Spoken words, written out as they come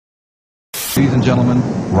Ladies and gentlemen,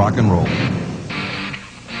 rock and roll. Do you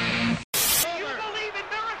believe in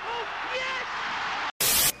miracles?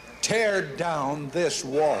 Yes! Tear down this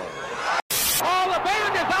wall. Oh, the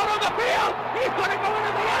band is out on the field! He's gonna go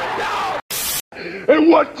into the end zone!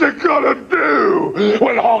 And what you gonna do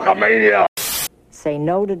with Hulkamania? Say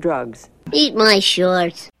no to drugs. Eat my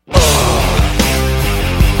shorts.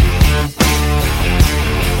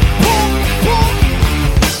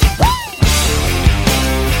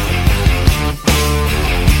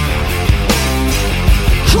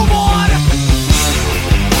 Come on!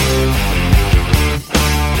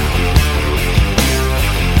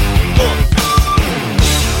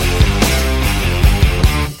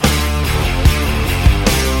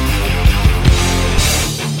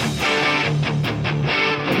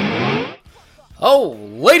 Oh,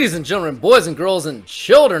 ladies and gentlemen, boys and girls, and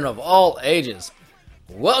children of all ages,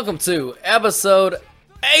 welcome to episode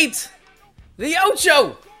 8, the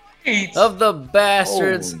Ocho of the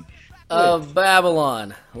Bastards of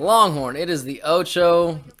Babylon. Longhorn, it is the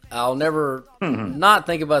Ocho. I'll never not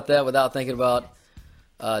think about that without thinking about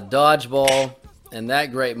Dodgeball and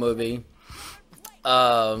that great movie,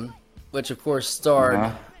 which of course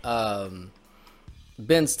starred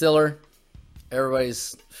Ben Stiller,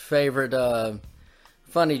 everybody's favorite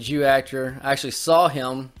funny Jew actor. I actually saw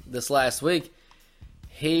him this last week.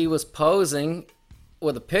 He was posing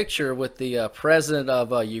with a picture with the president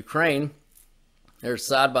of Ukraine. They're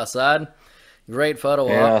side by side. Great photo.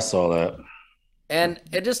 Yeah, I saw that. And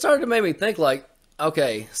it just started to make me think, like,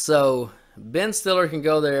 okay, so Ben Stiller can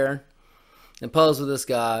go there and pose with this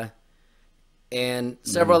guy, and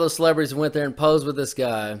several other celebrities went there and posed with this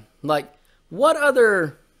guy. Like, what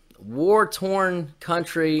other war-torn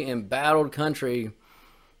country, embattled country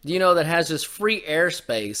do you know that has just free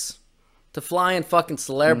airspace to fly in fucking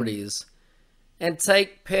celebrities and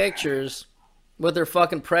take pictures with their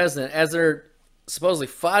fucking president as they're supposedly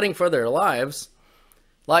fighting for their lives?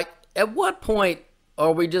 Like, at what point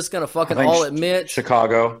are we just going to fucking all admit...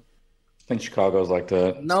 Chicago. I think Chicago's like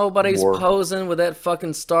that. Nobody's posing with that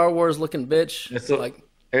fucking Star Wars looking bitch.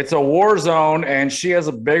 It's a war zone, and she has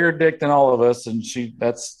a bigger dick than all of us, and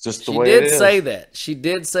that's just the way it is. She did say that. She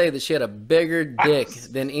did say that she had a bigger dick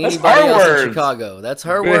than anybody else in Chicago. That's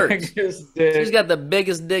her words. She's got the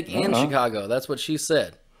biggest dick in Chicago. That's what she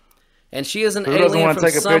said. And she is an alien. Who doesn't want to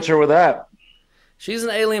take a picture with that? She's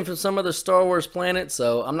an alien from some other Star Wars planet,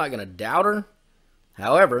 so I'm not going to doubt her.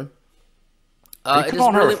 However, come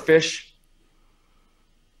on, her fish.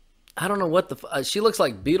 I don't know what the... she looks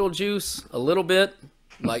like Beetlejuice a little bit.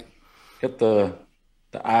 Like, get the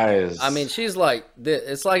eyes. I mean, she's like,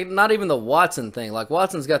 it's like not even the Watson thing. Like,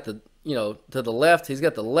 Watson's got the, to the left, he's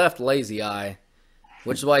got the left lazy eye,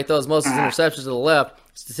 which is why he throws most of his interceptions to the left.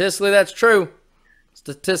 Statistically, that's true.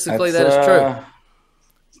 That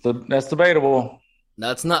is true. That's debatable.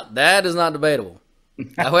 That is not debatable.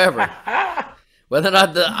 However, whether or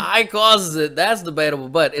not the eye causes it, that's debatable,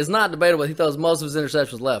 but it's not debatable. He throws most of his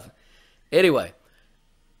interceptions left. Anyway.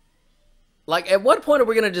 Like, at what point are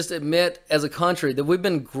we going to just admit as a country that we've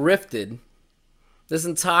been grifted this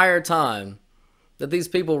entire time, that these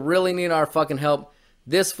people really need our fucking help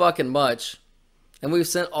this fucking much, and we've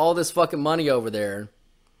sent all this fucking money over there?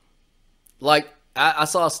 Like, I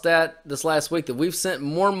saw a stat this last week that we've sent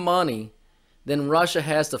more money than Russia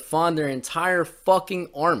has to fund their entire fucking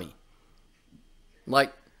army.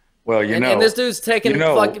 Like, well, and this dude's taking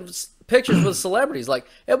fucking pictures with celebrities. Like,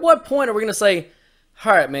 at what point are we going to say,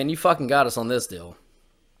 all right, man, you fucking got us on this deal?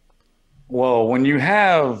 Well, when you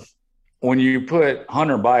put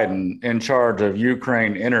Hunter Biden in charge of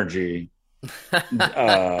Ukraine energy in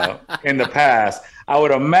the past, I would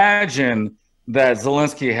imagine that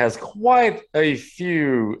Zelensky has quite a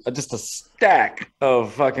few, just a stack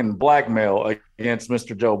of fucking blackmail against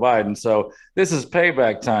Mr. Joe Biden. So this is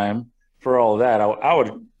payback time for all of that.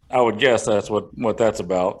 I would guess that's what that's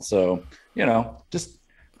about. So, just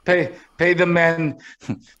pay the man,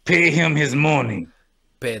 pay him his money.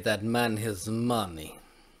 Pay that man his money.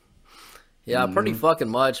 Yeah, pretty fucking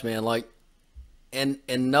much, man. Like, and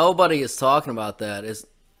nobody is talking about that.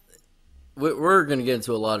 We're gonna get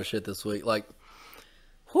into a lot of shit this week. Like,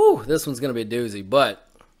 this one's gonna be a doozy. But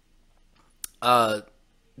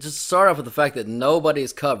just start off with the fact that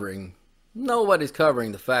nobody's covering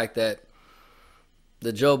the fact that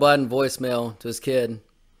the Joe Biden voicemail to his kid,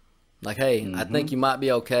 like, hey, I think you might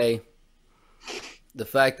be okay. The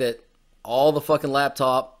fact that all the fucking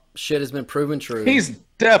laptop shit has been proven true. He's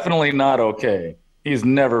definitely not okay. He's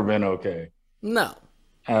never been okay. No.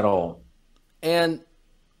 At all. And,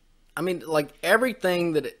 I mean, like,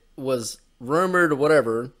 everything that was rumored or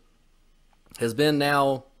whatever has been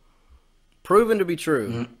now proven to be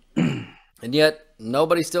true. And yet,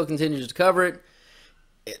 nobody still continues to cover it.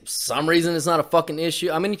 For some reason, it's not a fucking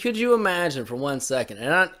issue. I mean, could you imagine for 1 second?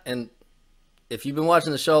 And if you've been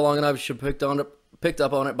watching the show long enough, you should have picked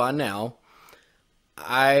up on it by now.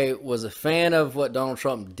 I was a fan of what Donald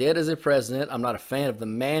Trump did as a president. I'm not a fan of the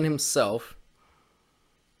man himself.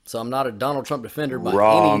 So I'm not a Donald Trump defender by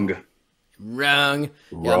Wrong. Wrong.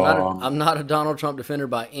 Yeah, I'm not a Donald Trump defender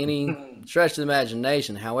by any stretch of the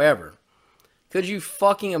imagination. However, could you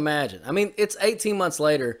fucking imagine? I mean, it's 18 months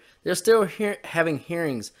later. They're still having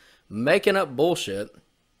hearings, making up bullshit,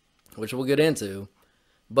 which we'll get into.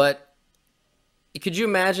 But could you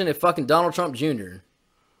imagine if fucking Donald Trump Jr.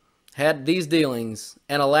 had these dealings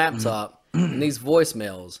and a laptop and these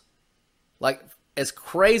voicemails? Like, as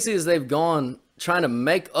crazy as they've gone trying to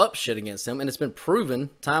make up shit against him, and it's been proven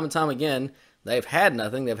time and time again, they've had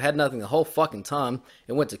nothing. They've had nothing the whole fucking time.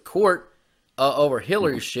 It went to court over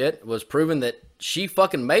Hillary's shit. It was proven that she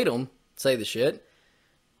fucking made them say the shit.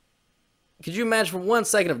 Could you imagine for 1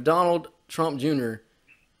 second if Donald Trump Jr.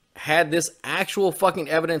 had this actual fucking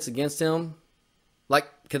evidence against him? Like,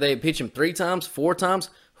 could they impeach him 3 times, 4 times?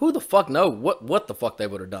 Who the fuck know what the fuck they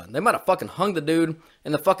would have done? They might have fucking hung the dude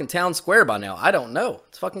in the fucking town square by now. I don't know.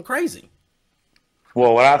 It's fucking crazy.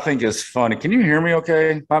 Well, what I think is funny, can you hear me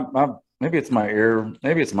okay? Maybe it's my ear.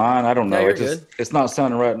 Maybe it's mine. I don't know. It's not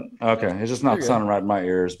sounding right. Okay. It's just not sounding right in my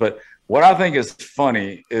ears. But what I think is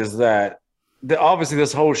funny is that obviously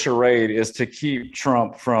this whole charade is to keep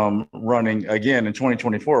Trump from running again in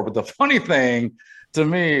 2024. But the funny thing to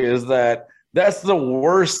me is that that's the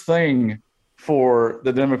worst thing for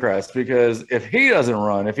the Democrats, because if he doesn't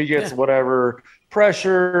run, if he gets whatever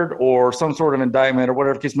pressured or some sort of indictment or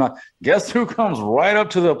whatever keeps him out, guess who comes right up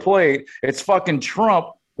to the plate? It's fucking Trump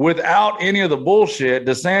without any of the bullshit,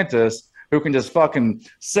 DeSantis, who can just fucking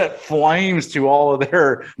set flames to all of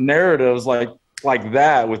their narratives like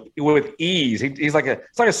that with ease. He's like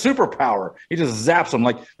it's like a superpower. He just zaps them.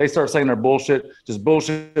 Like they start saying their bullshit, just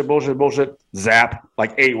bullshit, zap,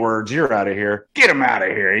 like 8 words. You're out of here. Get him out of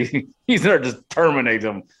here. He's there to just terminate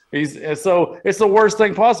them. So it's the worst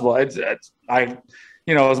thing possible. As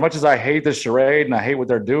much as I hate the charade and I hate what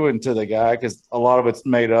they're doing to the guy, because a lot of it's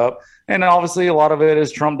made up, and obviously a lot of it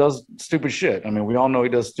is Trump does stupid shit. I mean, we all know he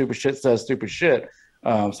does stupid shit, says stupid shit.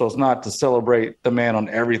 So it's not to celebrate the man on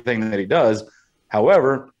everything that he does.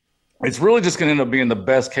 However, it's really just going to end up being the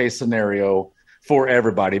best case scenario for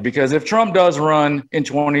everybody, because if Trump does run in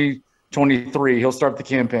 2023, he'll start the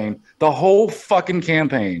campaign. The whole fucking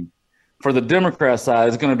campaign for the Democrat side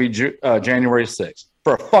is going to be January 6th.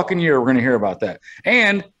 For a fucking year, we're going to hear about that.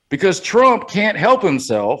 And because Trump can't help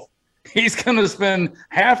himself, he's going to spend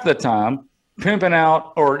half the time pimping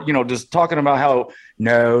out or, just talking about how,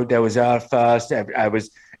 no, that was all false. I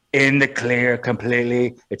was in the clear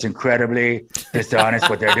completely. It's incredibly dishonest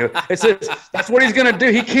what they're doing. That's what he's going to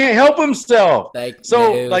do. He can't help himself. Like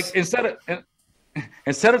instead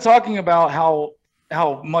of talking about how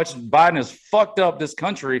much Biden has fucked up this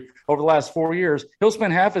country over the last 4 years, he'll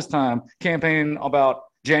spend half his time campaigning about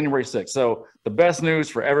January 6th. So the best news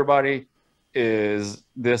for everybody is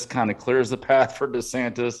this kind of clears the path for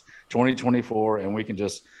DeSantis 2024, and we can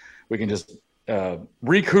just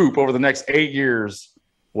recoup over the next 8 years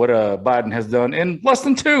what Biden has done in less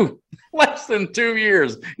than 2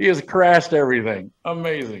 years. He has crashed everything.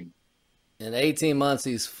 Amazing. In 18 months,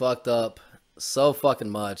 he's fucked up so fucking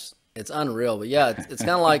much. It's unreal. But yeah, it's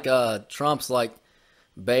kind of like Trump's like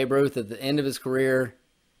Babe Ruth at the end of his career,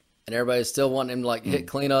 and everybody's still wanting him to like hit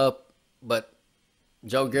cleanup, but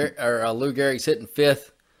Lou Gehrig's hitting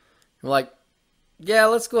 5th. I'm like, yeah,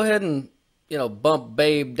 let's go ahead and bump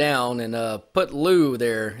Babe down and put Lou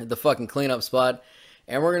there at the fucking cleanup spot.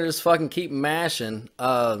 And we're going to just fucking keep mashing,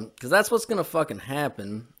 because that's what's going to fucking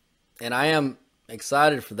happen. And I am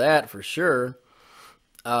excited for that, for sure.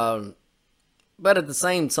 But at the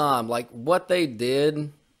same time, like, what they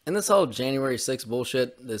did, and this whole January 6th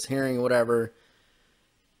bullshit, this hearing, whatever,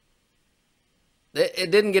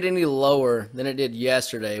 it didn't get any lower than it did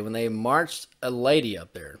yesterday when they marched a lady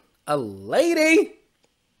up there. A lady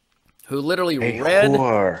who literally read...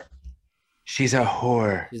 Whore. She's a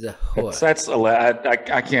whore.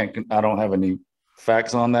 I don't have any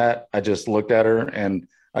facts on that. I just looked at her and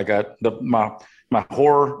I got my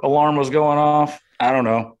horror alarm was going off. I don't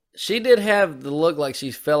know. She did have the look like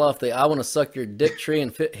she fell off the I want to suck your dick tree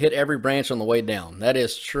and hit every branch on the way down. That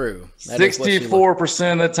is true.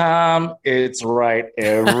 64% of the time, it's right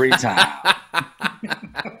every time.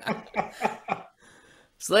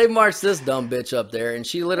 So they marched this dumb bitch up there, and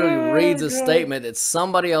she literally reads a statement that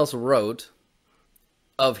somebody else wrote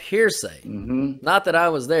of hearsay. Mm-hmm. Not that I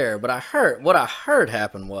was there, but what I heard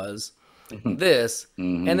happen was this.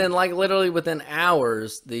 And then like literally within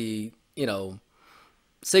hours, the,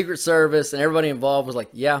 Secret Service and everybody involved was like,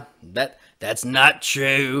 yeah, that's not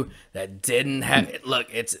true. That didn't happen. Look,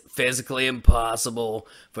 it's physically impossible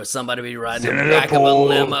for somebody to be riding in the back of a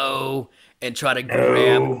limo and try to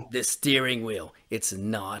grab the steering wheel. It's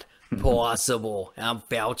not possible. I'm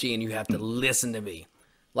Fauci, and you have to listen to me.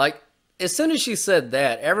 Like, as soon as she said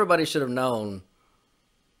that, everybody should have known.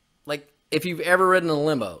 Like, if you've ever ridden in a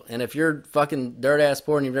limo, and if you're fucking dirt-ass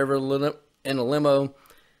poor and you've never ridden in a limo,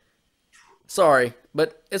 sorry,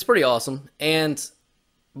 but it's pretty awesome.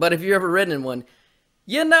 But if you've ever ridden in one,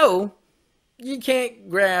 you can't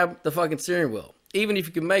grab the fucking steering wheel. Even if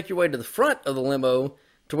you can make your way to the front of the limo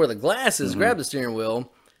to where the glass is, grab the steering wheel,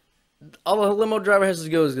 all the limo driver has to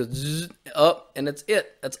go is go zzz, up, and that's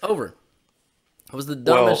it. That's over. It was the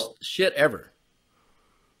dumbest shit ever.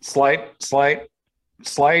 Slight.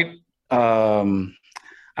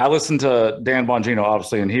 I listened to Dan Bongino,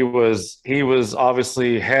 obviously, and he was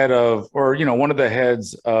obviously head of, or one of the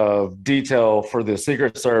heads of detail for the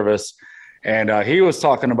Secret Service, and he was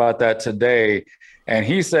talking about that today, and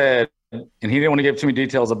he said, and he didn't want to give too many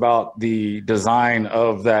details about the design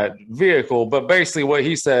of that vehicle, but basically what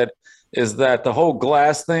he said is that the whole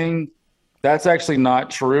glass thing, that's actually not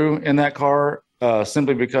true in that car,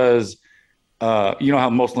 simply because you know how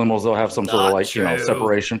most limos, they'll have some sort of like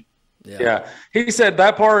separation. Yeah. He said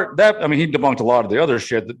that part, he debunked a lot of the other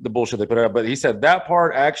shit, the bullshit they put out, but he said that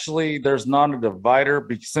part actually, there's not a divider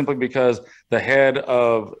simply because the head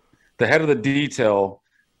of the detail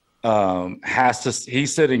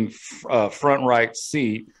he's sitting front right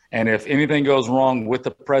seat, and if anything goes wrong with the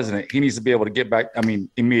president, he needs to be able to get back,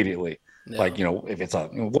 immediately. Yeah. Like, if it's a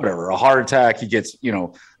heart attack, he gets,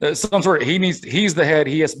 some sort of, he's the head,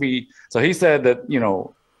 he has to be. So he said that,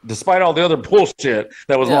 despite all the other bullshit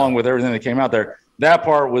that was wrong with everything that came out there, that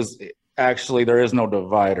part was actually, there is no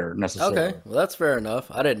divider necessarily. Okay, well, that's fair enough.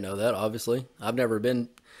 I didn't know that, obviously. I've never been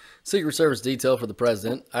Secret Service detail for the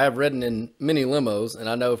president. I have ridden in many limos, and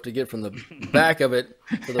I know if to get from the back of it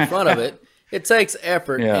to the front of it, it takes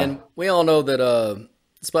effort. Yeah. And we all know that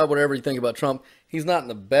despite whatever you think about Trump, he's not in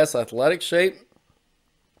the best athletic shape.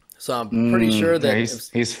 So I'm pretty sure that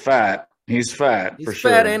he's fat. He's fat. He's for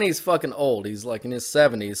fat, sure. and he's fucking old. He's like in his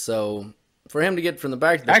 70s. So for him to get from the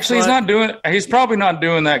back to the front, he's probably not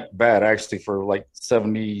doing that bad actually for like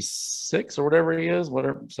 76 or whatever he is,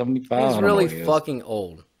 75. He's really fucking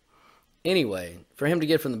old. Anyway, for him to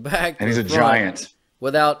get from the back and he's a giant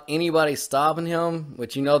without anybody stopping him,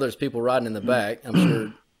 which there's people riding in the back. I'm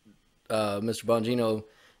sure Mr. Bongino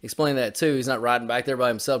explained that too. He's not riding back there by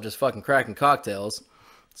himself just fucking cracking cocktails.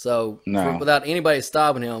 So without anybody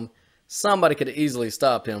stopping him, somebody could have easily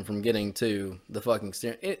stopped him from getting to the fucking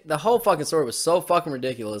steering. The whole fucking story was so fucking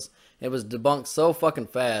ridiculous. It was debunked so fucking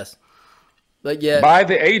fast. But yet, by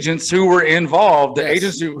the agents who were involved, the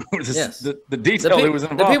agents who the detail who was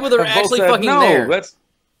involved, the people that were actually fucking there,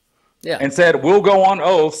 and said we'll go on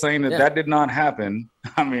oath saying that did not happen.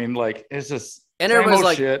 It's just and everybody's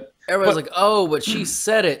like, shit. Everybody's like, oh, but she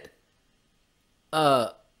said it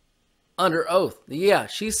under oath. Yeah,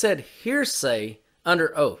 she said hearsay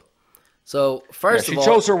under oath. So first of all, she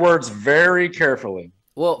chose her words very carefully.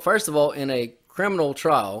 Well, first of all, in a criminal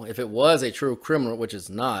trial, if it was a true criminal, which is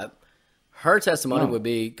not, her testimony would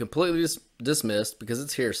be completely dismissed because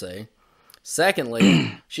it's hearsay.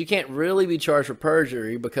 Secondly, she can't really be charged for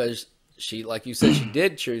perjury because she, like you said, she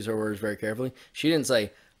did choose her words very carefully. She didn't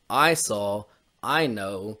say, I saw, I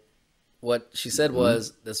know. What she said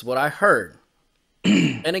was, this is what I heard.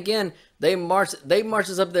 And again, they marched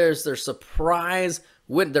us up there as their surprise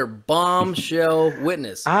their bombshell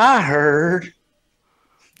witness. I heard.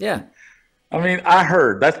 Yeah. I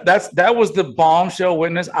heard. That was the bombshell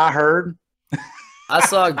witness. I heard. I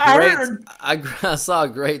saw a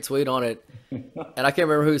great tweet on it, and I can't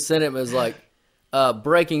remember who sent it. But it was like,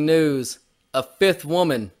 breaking news: a fifth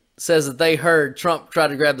woman says that they heard Trump try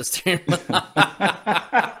to grab the steering wheel.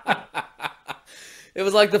 It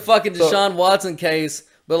was like the fucking Deshaun Watson case,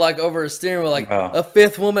 but like over a steering wheel. Like a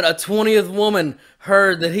fifth woman, a 20th woman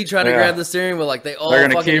heard that he tried to grab the steering wheel. Like they're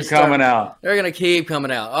gonna keep coming out. They're gonna keep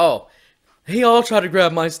coming out. Oh. He all tried to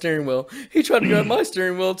grab my steering wheel. He tried to grab my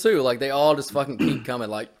steering wheel too. Like they all just fucking keep coming.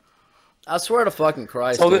 Like I swear to fucking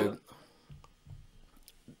Christ, dude.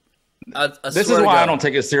 This is why I don't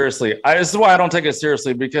take it seriously. This is why I don't take it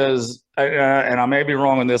seriously because, and I may be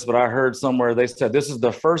wrong on this, but I heard somewhere they said this is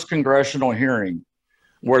the first congressional hearing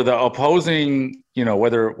where the opposing,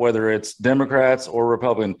 whether it's Democrats or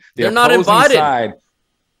Republican, they're not invited. Side,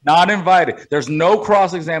 Not invited. There's no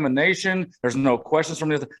cross-examination. There's no questions from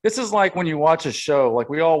the other. This is like when you watch a show, like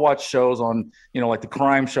we all watch shows on, like the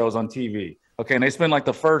crime shows on TV. Okay. And they spend like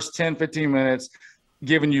the first 10, 15 minutes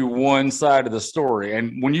giving you one side of the story.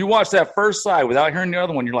 And when you watch that first side without hearing the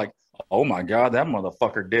other one, you're like, oh my God, that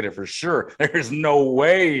motherfucker did it for sure. There's no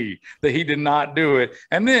way that he did not do it.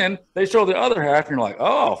 And then they show the other half and you're like,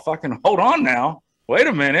 oh, fucking hold on now. Wait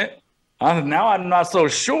a minute. Now I'm not so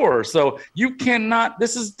sure. So you cannot.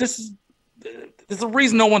 This is the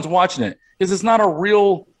reason no one's watching it, is it's not a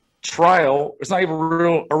real trial. It's not even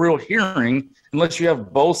a real hearing unless you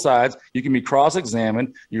have both sides. You can be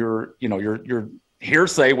cross-examined. Your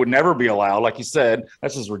hearsay would never be allowed, like you said.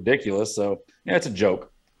 That's just ridiculous. So yeah, it's a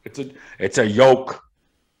joke. It's a yoke.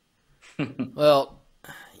 Well,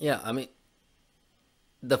 yeah. I mean,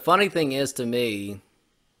 the funny thing is to me,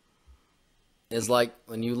 is like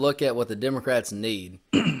when you look at what the Democrats need,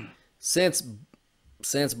 since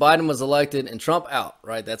Biden was elected and Trump out,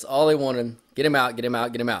 right? That's all they wanted. Get him out, get him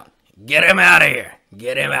out, get him out. Get him out of here.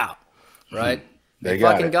 Get him out. Right? They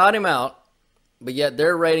fucking got him out, but yet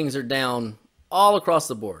their ratings are down all across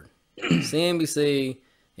the board. CNBC,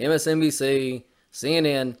 MSNBC,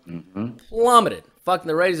 CNN, plummeted. Fucking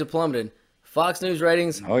the ratings have plummeted. Fox News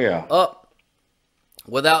ratings, up.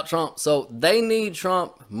 Without Trump. So they need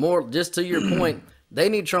Trump more, just to your point, they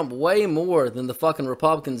need Trump way more than the fucking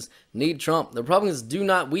Republicans need Trump. The Republicans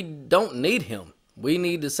we don't need him. We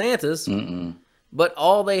need DeSantis. But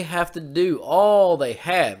all they have to do, all they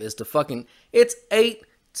have is to fucking, it's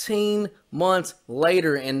 18 months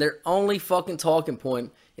later and their only fucking talking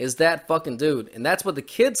point is that fucking dude. And that's what the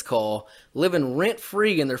kids call living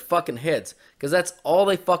rent-free in their fucking heads. Because that's all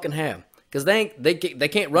they fucking have. Because they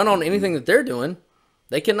can't run on anything that they're doing.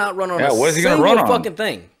 They cannot run on a single fucking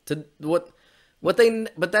thing. But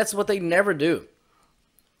that's what they never do.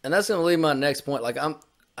 And that's gonna lead my next point. Like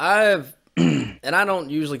and I don't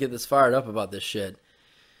usually get this fired up about this shit,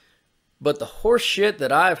 but the horse shit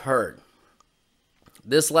that I've heard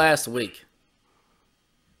this last week,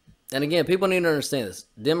 and again, people need to understand this.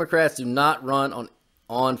 Democrats do not run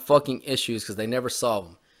on fucking issues because they never solve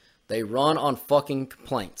them. They run on fucking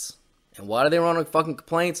complaints. And why do they run on fucking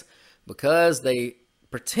complaints? Because they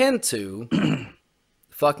pretend to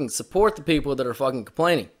fucking support the people that are fucking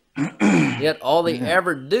complaining. Yet all they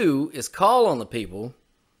ever do is call on the people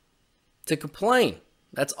to complain.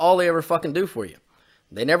 That's all they ever fucking do for you.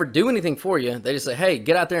 They never do anything for you. They just say, hey,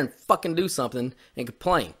 get out there and fucking do something and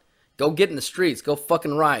complain. Go get in the streets. Go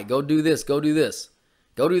fucking riot. Go do this. Go do this.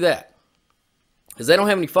 Go do that. Because they don't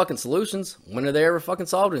have any fucking solutions. When have they ever fucking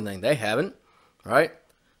solved anything? They haven't. Right?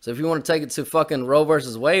 So if you want to take it to fucking Roe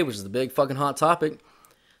versus Wade, which is the big fucking hot topic,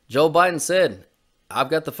 Joe Biden said, I've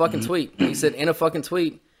got the fucking tweet. He said in a fucking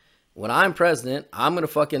tweet, when I'm president, I'm going to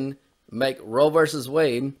fucking make Roe versus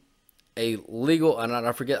Wade a legal, and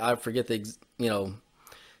I forget the,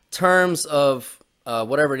 terms of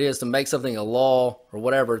whatever it is to make something a law or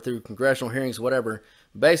whatever through congressional hearings, whatever.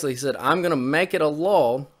 Basically, he said, I'm going to make it a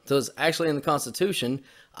law, so it's actually in the Constitution.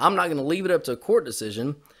 I'm not going to leave it up to a court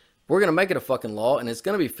decision. We're going to make it a fucking law, and it's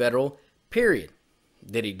going to be federal, period.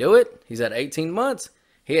 Did he do it? He's had 18 months.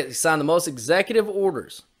 He signed the most executive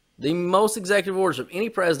orders of any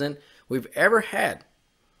president we've ever had.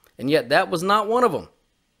 And yet that was not one of them.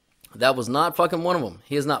 That was not fucking one of them.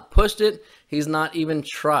 He has not pushed it. He's not even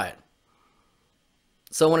tried.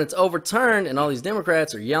 So when it's overturned and all these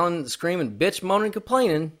Democrats are yelling, screaming, bitch, moaning,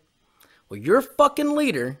 complaining, well, your fucking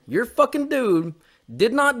leader, your fucking dude,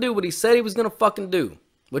 did not do what he said he was going to fucking do,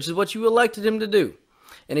 which is what you elected him to do.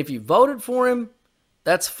 And if you voted for him,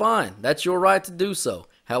 that's fine. That's your right to do so.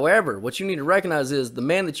 However, what you need to recognize is the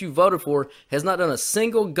man that you voted for has not done a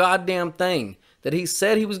single goddamn thing that he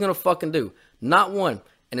said he was going to fucking do. Not one.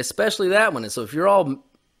 And especially that one. And so if you're all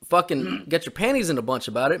fucking got your panties in a bunch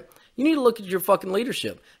about it, you need to look at your fucking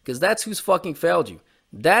leadership, because that's who's fucking failed you.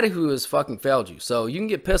 That is who has fucking failed you. So you can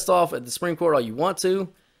get pissed off at the Supreme Court all you want to.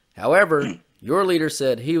 However, your leader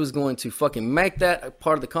said he was going to fucking make that a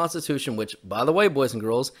part of the Constitution, which, by the way, boys and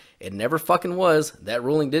girls, it never fucking was. That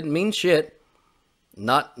ruling didn't mean shit.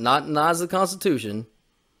 Not as the Constitution.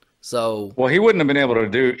 So, well, he wouldn't have been able to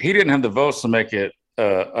do. He didn't have the votes to make it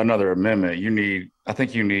another amendment. I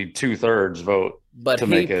think you need 2/3 vote. But to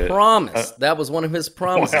he make it, promised. That was one of his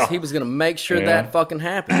promises. Well, he was going to make sure that fucking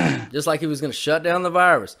happened. Just like he was going to shut down the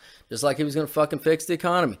virus. Just like he was going to fucking fix the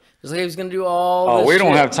economy. Just like he was going to do all this we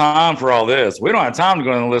don't shit. have time for all this. We don't have time to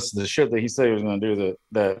go and listen to the shit that he said he was going to do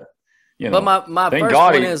that. But my first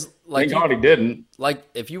point is, like, thank God he didn't. Like,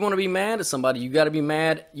 if you want to be mad at somebody, you got to be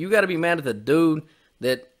mad. You got to be mad at the dude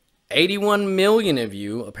that 81 million of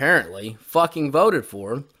you apparently fucking voted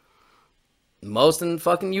for. most in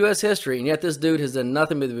fucking U.S. history, and yet this dude has done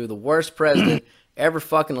nothing but be the worst president ever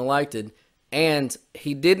fucking elected, and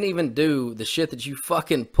he didn't even do the shit that you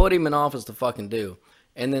fucking put him in office to fucking do.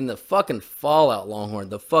 And then the fucking fallout, Longhorn,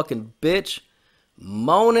 the fucking bitch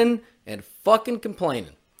moaning and fucking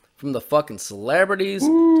complaining. From the fucking celebrities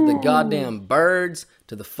to the goddamn birds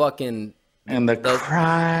to the fucking and the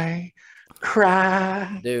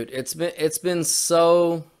cry. Dude, it's been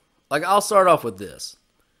so like I'll start off with this.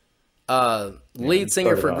 Lead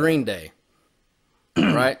singer for Green Day.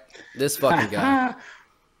 Right? This fucking guy.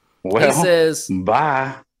 Well, he says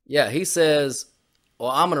bye. Yeah, he says,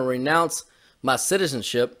 well, I'm gonna renounce my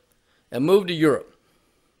citizenship and move to Europe.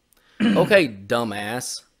 Okay,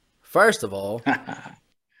 dumbass. First of all,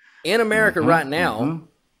 in America right now,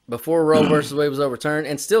 before Roe versus Wade was overturned,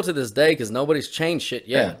 and still to this day, because nobody's changed shit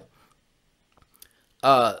yet,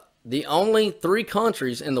 the only 3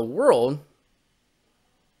 countries in the world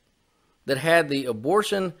that had the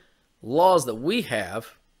abortion laws that we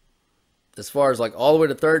have, as far as like all the way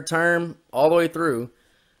to 3rd term, all the way through,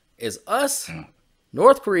 is us,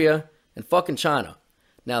 North Korea, and fucking China.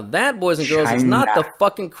 Now that, boys and girls, is not the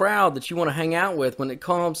fucking crowd that you want to hang out with when it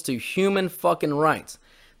comes to human fucking rights.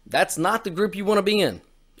 That's not the group you want to be in.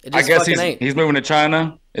 It just I guess ain't. He's moving to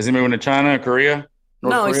China. Is he moving to China, Korea?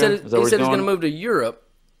 No, he said he's going to move to Europe.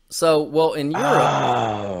 So, well, in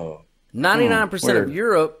Europe, 99% of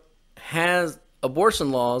Europe has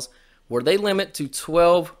abortion laws where they limit to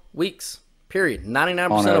 12 weeks, period.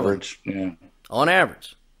 99% on of average, them. Yeah. On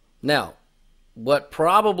average. Now, what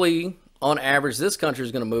probably on average this country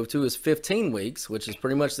is going to move to is 15 weeks, which is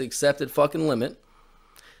pretty much the accepted fucking limit.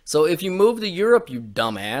 So if you move to Europe, you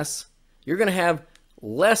dumbass, you're going to have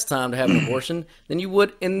less time to have an abortion than you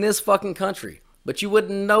would in this fucking country. But you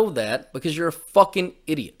wouldn't know that because you're a fucking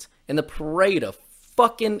idiot. And the parade of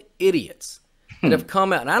fucking idiots that have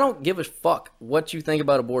come out. And I don't give a fuck what you think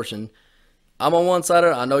about abortion. I'm on one side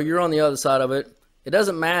of it. I know you're on the other side of it. It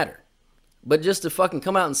doesn't matter. But just to fucking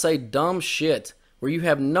come out and say dumb shit where you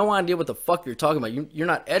have no idea what the fuck you're talking about. You're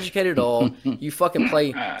not educated at all. You fucking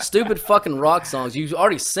play stupid fucking rock songs. You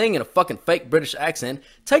already sing in a fucking fake British accent.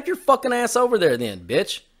 Take your fucking ass over there then,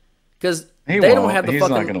 bitch. Because they don't have the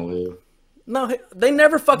fucking... He's not going to live. No, they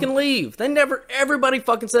never fucking leave. Everybody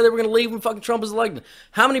fucking said they were going to leave when fucking Trump was elected.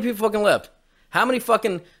 How many people fucking left? How many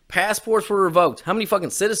fucking passports were revoked? How many fucking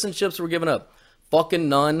citizenships were given up? Fucking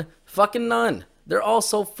none. Fucking none. They're all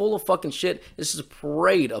so full of fucking shit. It's just a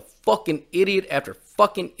parade of fucking idiot after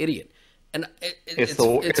fucking idiot. And it's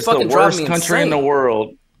the worst country in the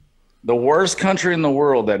world. The worst country in the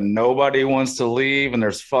world that nobody wants to leave, and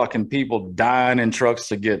there's fucking people dying in trucks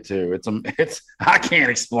to get to. It's I can't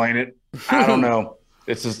explain it. I don't know.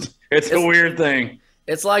 It's a weird thing.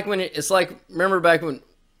 It's like remember back when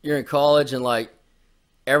you're in college and like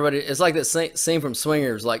everybody, it's like that scene from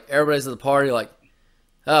Swingers, like everybody's at the party like,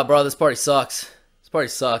 oh, bro, this party sucks. This party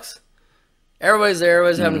sucks. Everybody's there.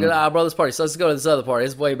 Everybody's having a good, bro, this party sucks. Let's go to this other party.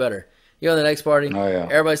 It's way better. You go to the next party. Oh, yeah.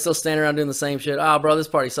 Everybody's still standing around doing the same shit. Bro, this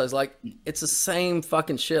party sucks. Like, it's the same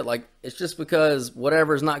fucking shit. Like, it's just because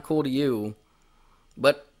whatever is not cool to you,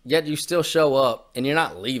 but yet you still show up and you're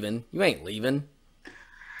not leaving. You ain't leaving.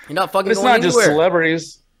 You're not fucking going anywhere. It's not just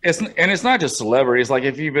celebrities. It's not just celebrities. Like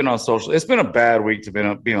if you've been on social, it's been a bad week to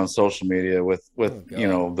be on social media with you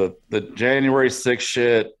know the January 6th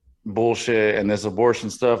shit bullshit and this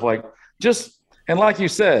abortion stuff. Like and like you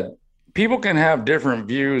said, people can have different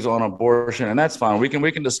views on abortion, and that's fine. We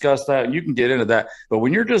can discuss that. You can get into that. But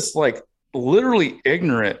when you're just like literally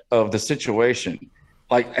ignorant of the situation,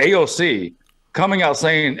 like AOC coming out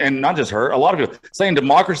saying, and not just her, a lot of people saying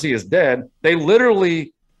democracy is dead. They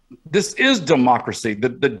literally. This is democracy. The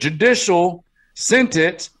judicial sent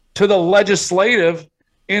it to the legislative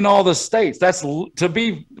in all the states. That's to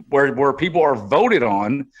be where people are voted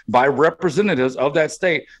on by representatives of that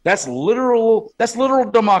state. That's literal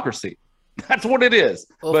democracy. That's what it is.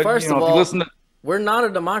 Well, but, first of all, we're not a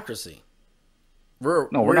democracy. We're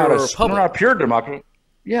not a republic. We're not a pure democracy.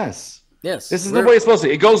 Yes. Yes. This is the way it's supposed to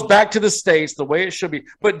be. It goes back to the states the way it should be.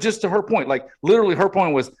 But just to her point, like literally her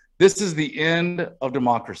point was, this is the end of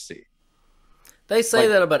democracy. They say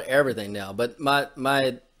that about everything now, but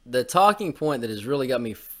the talking point that has really got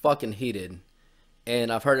me fucking heated,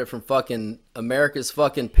 and I've heard it from fucking America's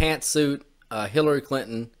fucking pantsuit, Hillary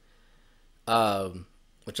Clinton,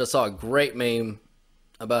 which I saw a great meme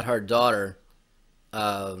about her daughter.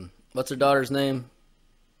 What's her daughter's name?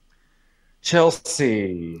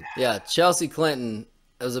 Chelsea. Yeah, Chelsea Clinton.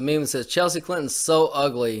 There was a meme that says Chelsea Clinton's so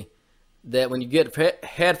ugly that when you get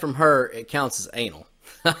head from her, it counts as anal.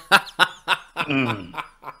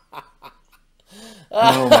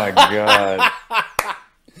 Oh my god!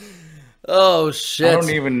 Oh shit! I don't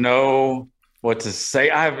even know what to say.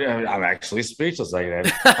 I'm actually speechless.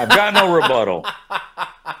 I've got no rebuttal.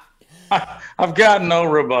 I've got no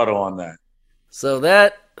rebuttal on that. So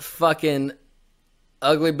that fucking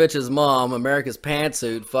ugly bitch's mom, America's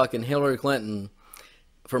pantsuit, fucking Hillary Clinton,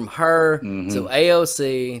 from her to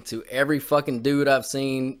AOC to every fucking dude I've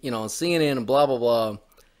seen, on CNN and blah, blah, blah.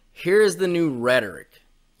 Here's the new rhetoric.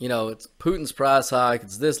 It's Putin's price hike.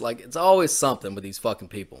 It's this, it's always something with these fucking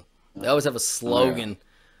people. They always have a slogan,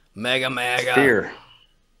 mega, mega. Fear.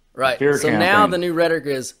 Right. Fear so campaign. Now the new rhetoric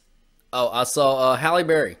is, I saw Halle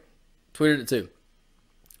Berry tweeted it too.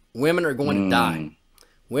 Women are going to die.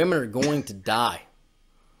 Women are going to die.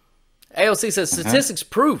 AOC says statistics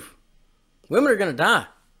prove women are going to die.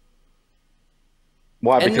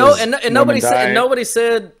 Why? And because nobody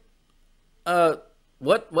said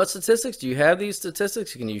what statistics? Do you have these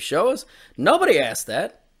statistics? Can you show us? Nobody asked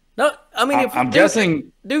that. No, I mean, I'm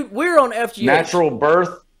guessing, dude, we're on FGH.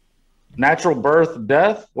 Natural birth,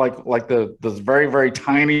 death, like the very, very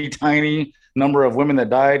tiny number of women that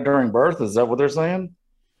died during birth. Is that what they're saying?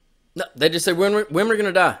 No, they just say women are going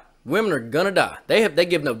to die. Women are going to die. They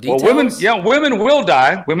give no details. Well, women will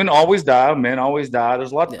die. Women always die. Men always die.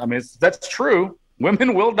 There's a lot. I mean, that's true.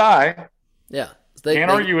 Women will die. Yeah.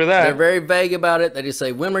 Can't argue with that. They're very vague about it. They just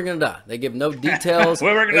say women are going to die. They give no details.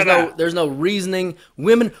 Women are going to die. There's no reasoning.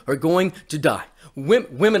 Women are going to die.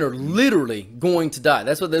 Women are literally going to die.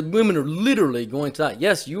 That's what the women are literally going to die.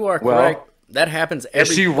 Yes, you are correct. That happens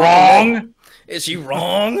every Is she fucking wrong? day. Is she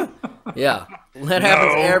wrong? Yeah. That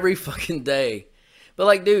happens every fucking day.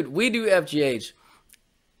 But dude, we do FGH.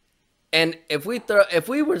 And if we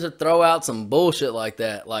were to throw out some bullshit like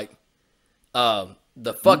that,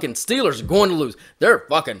 the fucking Steelers are going to lose. They're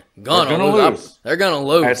fucking gonna lose. They're gonna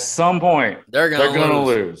lose. At some point, they're gonna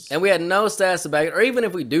lose. And we had no stats to back it, or even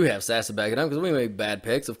if we do have stats to back it up, because we make bad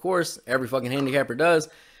picks, of course, every fucking handicapper does.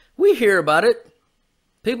 We hear about it.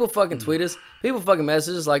 People fucking tweet us. People fucking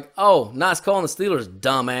message us oh, nice calling the Steelers,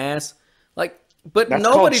 dumbass. But that's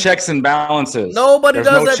nobody called checks and balances. Nobody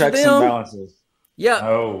does that checks to them. And balances. Yeah.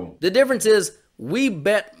 No. The difference is we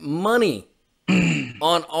bet money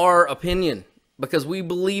on our opinion because we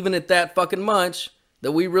believe in it that fucking much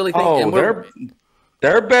that we really think. Oh,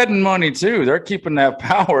 they're betting money too. They're keeping that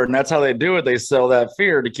power, and that's how they do it. They sell that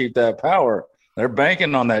fear to keep that power. They're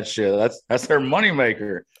banking on that shit. That's their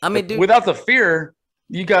moneymaker. I mean, dude, without the fear,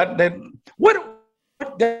 you got that.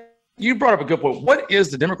 You brought up a good point. What is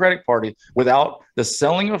the Democratic Party without the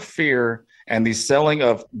selling of fear and the selling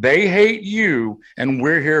of they hate you and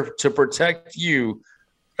we're here to protect you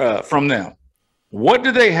from them? What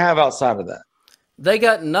do they have outside of that? They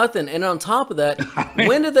got nothing. And on top of that,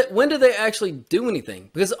 when do they actually do anything?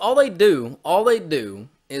 Because all they do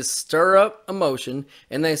is stir up emotion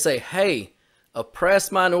and they say, hey,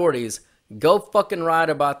 oppressed minorities, go fucking write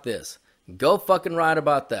about this. Go fucking write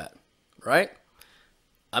about that. Right?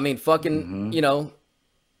 I mean, fucking,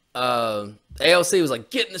 AOC was like,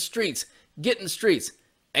 get in the streets.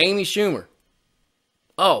 Amy Schumer.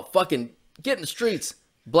 Oh, fucking get in the streets,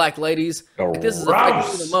 black ladies. This is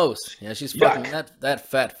affecting you the most. Yeah, she's fucking that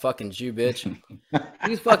fat fucking Jew bitch.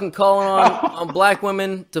 She's fucking calling on black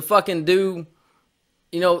women to fucking do,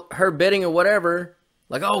 her bidding or whatever.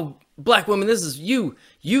 Oh, black women, this is you.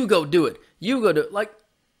 You go do it. You go do it.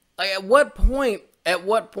 At what point? At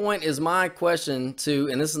what point is my question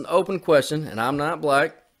and this is an open question, and I'm not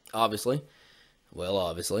black, obviously. Well,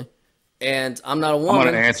 obviously. And I'm not a woman. I'm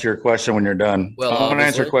going to answer your question when you're done. Well, I'm going to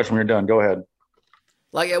answer your question when you're done. Go ahead.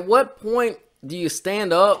 At what point do you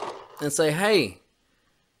stand up and say, hey,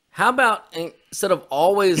 how about instead of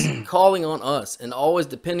always calling on us and always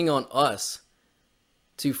depending on us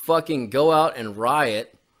to fucking go out and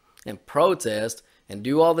riot and protest and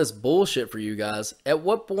do all this bullshit for you guys, at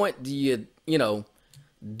what point do you,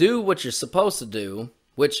 do what you're supposed to do,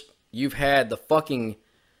 which you've had the fucking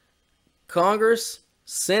Congress,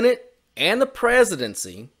 Senate, and the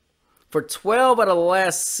presidency for 12 out of the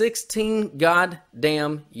last 16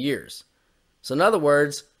 goddamn years. So in other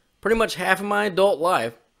words, pretty much half of my adult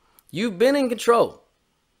life, you've been in control.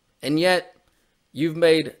 And yet, you've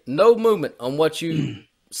made no movement on what you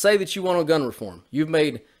say that you want on gun reform. You've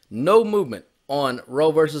made no movement on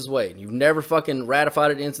Roe versus Wade. You've never fucking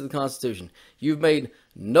ratified it into the Constitution. You've made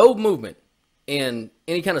no movement in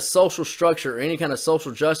any kind of social structure or any kind of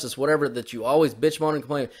social justice, whatever that you always bitch, moan, and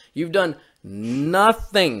complain. You've done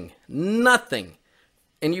nothing.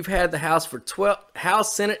 And you've had the House,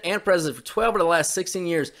 Senate, and President for 12 of the last 16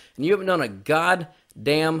 years, and you haven't done a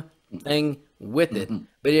goddamn thing with it.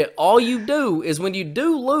 But yet all you do is when you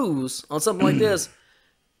do lose on something like this,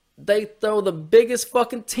 they throw the biggest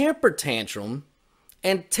fucking temper tantrum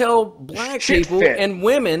and tell black Shit people fit. and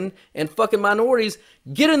women and fucking minorities,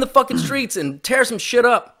 get in the fucking streets and tear some shit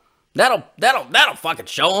up. That'll fucking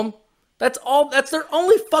show them. That's all. That's their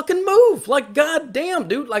only fucking move. Like, goddamn,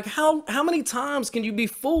 dude. Like, how many times can you be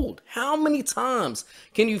fooled? How many times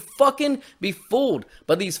can you fucking be fooled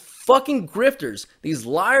by these fucking grifters, these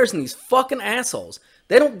liars, and these fucking assholes?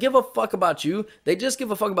 They don't give a fuck about you. They just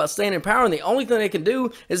give a fuck about staying in power. And the only thing they can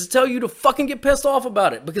do is to tell you to fucking get pissed off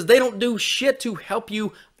about it, because they don't do shit to help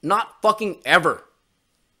you, not fucking ever.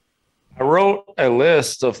 I wrote a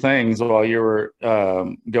list of things while you were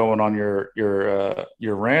going on your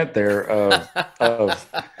rant there.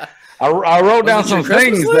 I wrote down some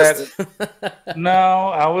things that. No,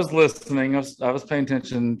 I was listening. I was paying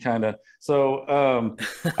attention, kind of. So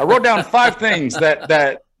I wrote down 5 things that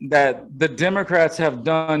the Democrats have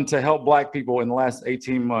done to help black people in the last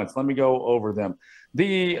 18 months. Let me go over them.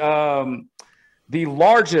 The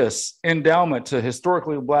largest endowment to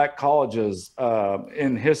historically black colleges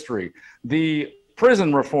in history, the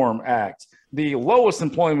Prison Reform Act, the lowest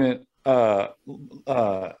employment, not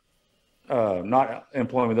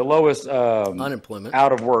employment, the lowest unemployment,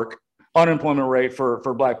 out of work, unemployment rate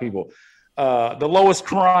for black people, the lowest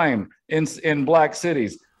crime in black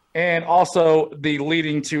cities, and also the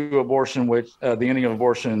leading to abortion, which the ending of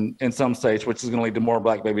abortion in some states, which is going to lead to more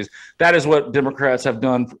black babies. That is what Democrats have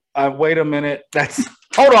done. Wait a minute.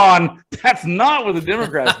 Hold on. That's not what the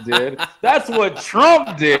Democrats did. That's what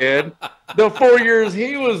Trump did the 4 years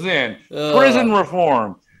he was in. Prison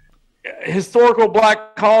reform, historical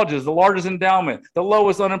black colleges, the largest endowment, the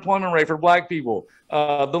lowest unemployment rate for black people,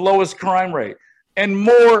 the lowest crime rate, and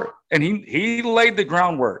more. And he laid the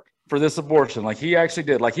groundwork for this abortion. Like, he actually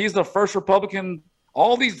did. Like, he's the first Republican.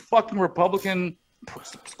 All these fucking Republican,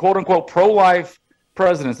 quote unquote, pro-life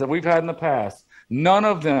presidents that we've had in the past, none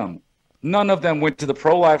of them went to the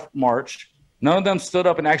pro-life march. None of them stood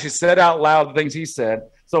up and actually said out loud the things he said.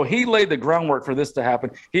 So he laid the groundwork for this to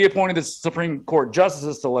happen. He appointed the Supreme Court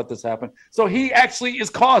justices to let this happen. So he actually is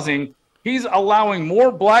he's allowing more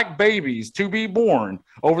black babies to be born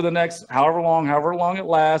over the next however long it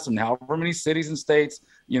lasts, and however many cities and states,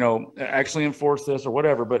 actually enforce this or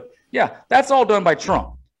whatever. But yeah, that's all done by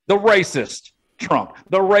Trump, the racist Trump,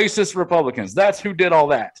 the racist Republicans. That's who did all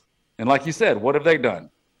that. And like you said, what have they done?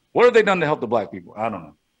 What have they done to help the black people? I don't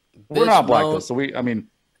know. We're not black, though, so I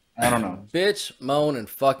don't know. Bitch, moan, and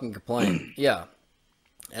fucking complain. Yeah.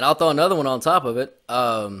 And I'll throw another one on top of it.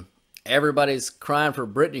 Everybody's crying for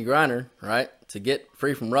Brittany Griner, right, to get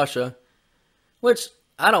free from Russia, which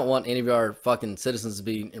I don't want any of our fucking citizens to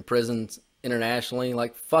be in prisons internationally.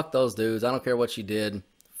 Like, fuck those dudes. I don't care what she did.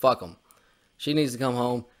 Fuck them. She needs to come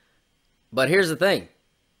home. But here's the thing.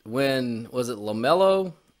 When, was it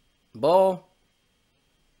LaMelo Ball?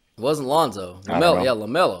 It wasn't Lonzo.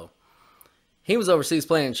 LaMelo. He was overseas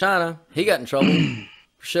playing in China. He got in trouble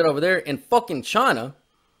for shit over there. In fucking China,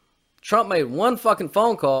 Trump made one fucking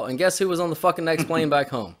phone call, and guess who was on the fucking next plane back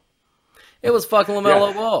home? It was fucking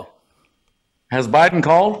LaMelo Ball. Has Biden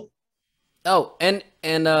called? Oh, and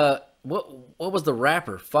what was the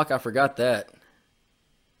rapper? Fuck, I forgot that.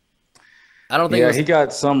 I don't think. Yeah, he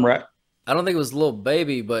got some rap. I don't think it was Lil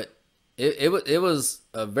Baby, but it was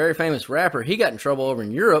a very famous rapper. He got in trouble over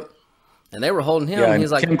in Europe, and they were holding him. Yeah, and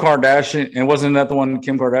he's like, Kim Kardashian, and wasn't that the one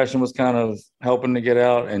Kim Kardashian was kind of helping to get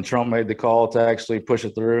out, and Trump made the call to actually push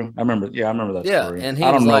it through? I remember that story. And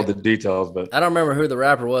I don't know the details, but I don't remember who the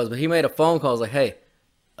rapper was, but he made a phone call. He was like, hey,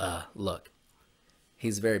 look,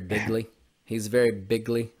 he's very bigly. He's a very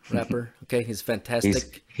bigly rapper. Okay, he's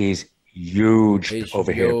fantastic. He's huge here,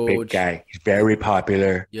 big guy. He's very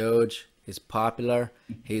popular. Huge. He's popular.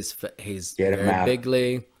 He's very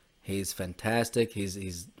bigly. He's fantastic.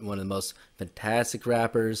 He's one of the most fantastic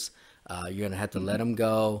rappers. You're gonna have to let him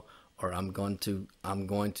go, or I'm going to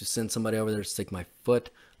send somebody over there to stick my foot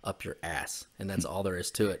up your ass, and that's all there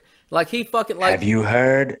is to it. Like, he fucking like. Have you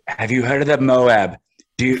heard of the Moab?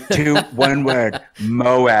 One word,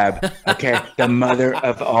 Moab. Okay, the mother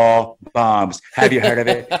of all bombs. Have you heard of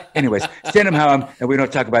it? Anyways, send him home, and we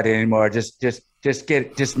don't talk about it anymore. Just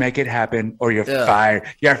make it happen, or you're fired.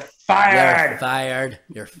 You're fired. You're fired.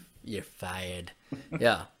 You're fired.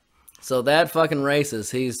 Yeah. So that fucking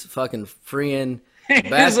racist. He's fucking freeing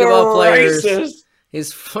basketball players. Racist.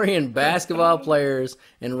 He's freeing basketball players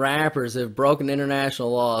and rappers who have broken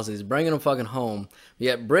international laws. He's bringing them fucking home.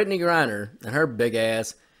 Yet Brittany Griner and her big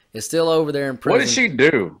ass is still over there in prison. What did she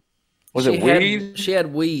do? Was it weed? She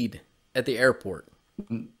had weed at the airport.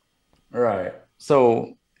 Right.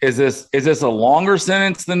 So is this a longer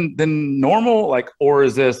sentence than normal? Like, or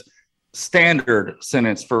is this standard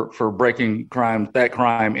sentence for breaking crime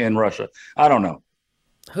in Russia? I don't know.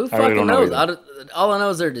 Who I really fucking don't know knows? All I know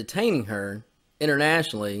is they're detaining her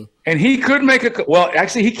internationally. And he could make a well.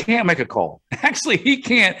 Actually, he can't make a call. Actually, he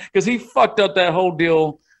can't because he fucked up that whole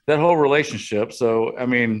deal, that whole relationship. So I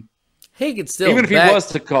mean, he could still even if he was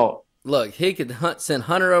to call. Look, he could send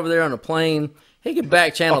Hunter over there on a plane. He could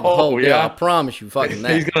back channel the whole deal. I promise you, fucking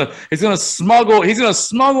that. He's gonna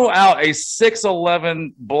smuggle out a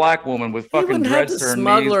 6'11" black woman with fucking dreads to her knees.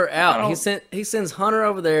 Smuggle her out. He sends Hunter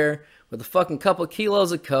over there with a fucking couple of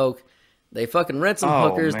kilos of coke. They fucking rent some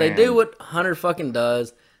hookers. Man. They do what Hunter fucking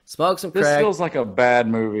does. Smoke some crack. This feels like a bad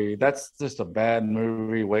movie. That's just a bad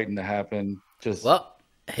movie waiting to happen. Well,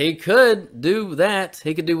 he could do that.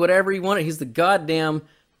 He could do whatever he wanted. He's the goddamn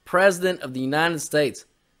president of the United States.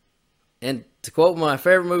 And to quote one of my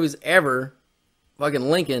favorite movies ever,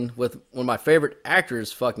 fucking Lincoln, with one of my favorite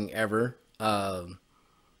actors fucking ever. Then I'm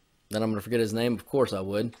going to forget his name. Of course I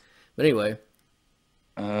would. But anyway.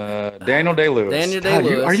 Daniel Day-Lewis. Daniel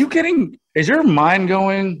Day-Lewis. Are you kidding? Is your mind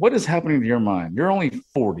going? What is happening to your mind? You're only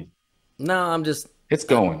 40. No, I'm just. It's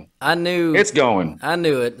going. I knew. It's going. I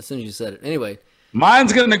knew it as soon as you said it. Anyway.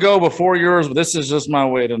 Mine's going to go before yours, but this is just my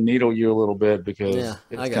way to needle you a little bit because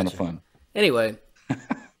it's kind of fun. Anyway,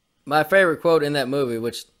 my favorite quote in that movie,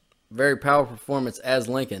 which very powerful performance as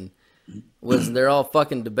Lincoln, was they're all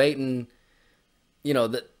fucking debating,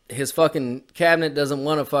 that his fucking cabinet doesn't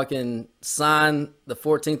want to fucking sign the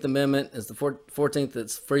 14th Amendment. It's the 14th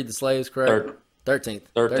that's freed the slaves, correct? 13th,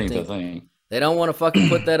 I think. They don't want to fucking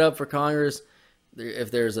put that up for Congress.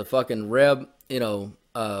 If there's a fucking reb,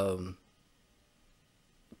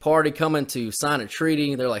 party coming to sign a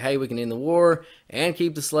treaty, they're like, hey, we can end the war and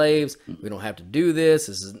keep the slaves. We don't have to do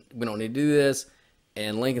this. We don't need to do this.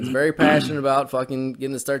 And Lincoln's very passionate about fucking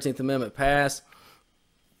getting this 13th Amendment passed.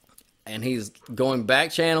 And he's going back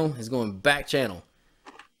channel. He's going back channel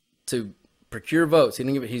to procure votes.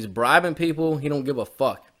 He's bribing people. He don't give a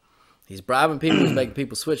fuck. He's bribing people. He's making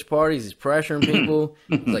people switch parties. He's pressuring people.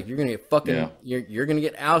 He's like, you're gonna get fucking, you're gonna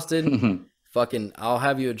get ousted. Fucking, I'll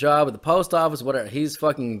have you a job at the post office, whatever. He's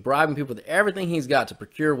fucking bribing people with everything he's got to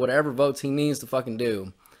procure whatever votes he needs to fucking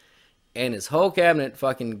do. And his whole cabinet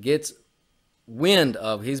fucking gets wind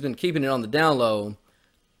of, he's been keeping it on the down low,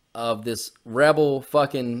 of this rebel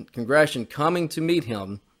fucking congression coming to meet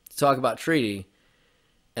him to talk about treaty.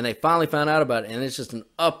 And they finally found out about it, and it's just an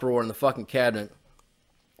uproar in the fucking cabinet.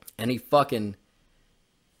 And he fucking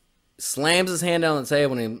slams his hand down on the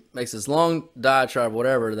table and he makes this long diatribe,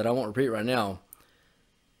 whatever, that I won't repeat right now.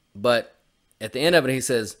 But at the end of it, he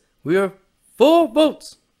says, we are 4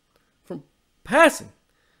 votes from passing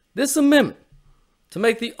this amendment to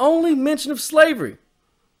make the only mention of slavery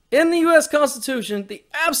in the U.S. Constitution the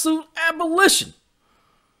absolute abolition.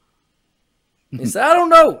 He said, I don't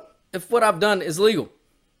know if what I've done is legal,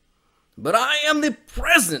 but I am the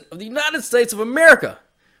president of the United States of America,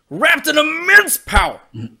 wrapped in immense power.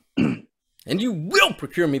 And you will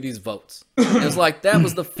procure me these votes. And it's like, that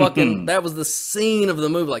was the scene of the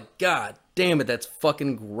movie. Like, God damn it, that's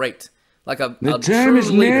fucking great. Like the time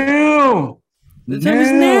is now. The time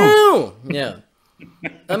is now. Yeah.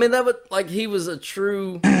 I mean, that was like, he was a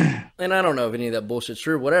true, and I don't know if any of that bullshit's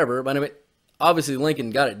true, whatever. But I mean, obviously Lincoln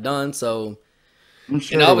got it done. So,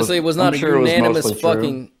 sure and obviously it was not a unanimous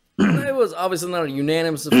fucking, it was obviously not a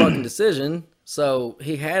unanimous fucking decision. So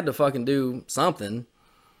he had to fucking do something.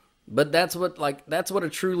 But that's what a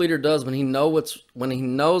true leader does when he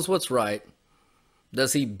knows what's right.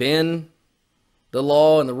 Does he bend the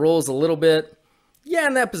law and the rules a little bit? Yeah,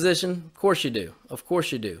 in that position, of course you do. Of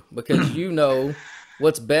course you do, because you know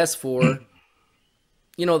what's best for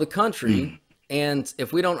the country. And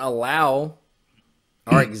if we don't allow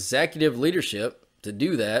our executive leadership to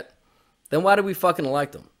do that, then why do we fucking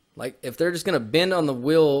elect them? Like, if they're just gonna bend on the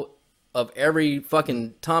will of every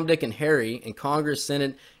fucking Tom, Dick, and Harry in Congress,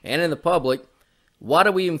 Senate, and in the public, why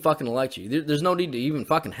do we even fucking elect you? There's no need to even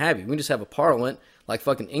fucking have you. We just have a parliament like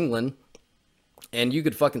fucking England, and you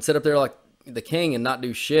could fucking sit up there like the king and not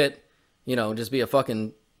do shit, just be a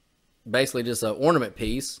fucking, basically just an ornament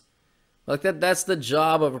piece. Like that's the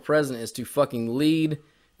job of a president, is to fucking lead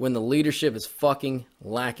when the leadership is fucking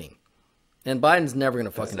lacking. And Biden's never going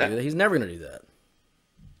to fucking do that. He's never going to do that.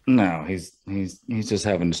 No, he's just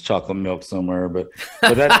having his chocolate milk somewhere. But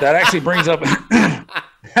that actually brings up that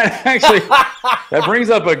brings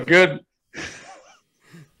up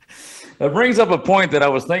a point that I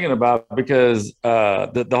was thinking about, because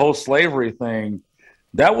the whole slavery thing,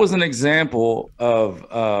 that was an example of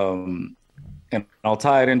and I'll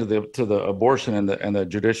tie it into the abortion and the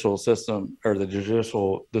judicial system, or the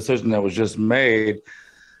judicial decision that was just made.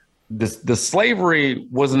 The slavery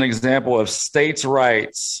was an example of states'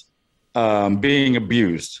 rights being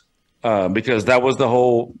abused. because that was the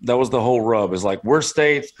whole rub. Is like, we're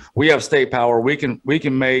states, we have state power, we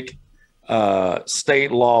can make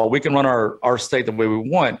state law, we can run our state the way we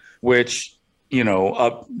want, which, you know,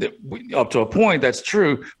 up to a point, that's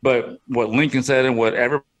true. But what Lincoln said and what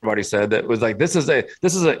everybody said, that was like, this is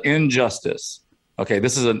an injustice. Okay,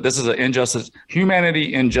 this is an injustice,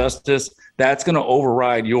 humanity injustice that's going to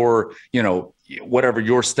override your, you know, whatever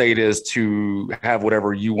your state is to have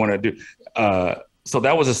whatever you want to do. So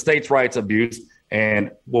that was a states' rights abuse.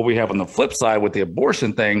 And what we have on the flip side with the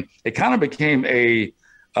abortion thing, it kind of became a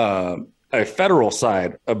federal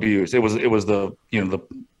side abuse. It was the, you know, the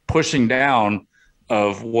pushing down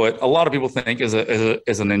of what a lot of people think is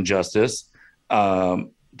an injustice,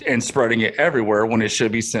 and spreading it everywhere when it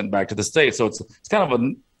should be sent back to the state. So it's kind of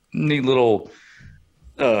a neat little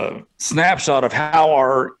snapshot of how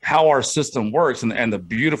our system works, and the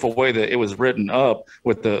beautiful way that it was written up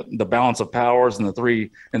with the balance of powers and the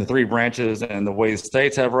three branches, and the way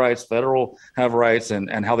states have rights, federal have rights,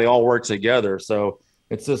 and how they all work together. So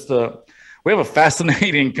it's just we have a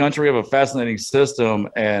fascinating country, we have a fascinating system,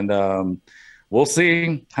 and we'll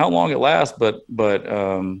see how long it lasts. But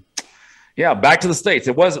yeah, back to the states.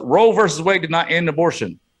 It was Roe versus Wade did not end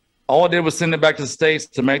abortion. All it did was send it back to the states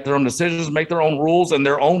to make their own decisions, make their own rules, and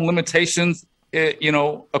their own limitations, you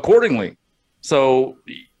know, accordingly. So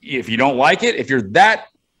if you don't like it, if you're that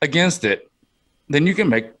against it, then you can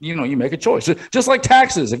make a choice. Just like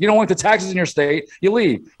taxes. If you don't like the taxes in your state, you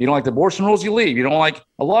leave. You don't like the abortion rules, you leave. You don't like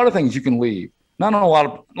a lot of things, you can leave. Not a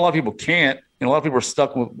lot of people can't, and a lot of people are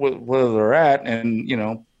stuck with where they're at, and, you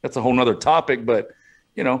know, that's a whole nother topic. But,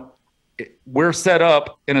 you know, we're set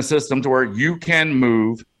up in a system to where you can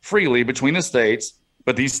move freely between the states,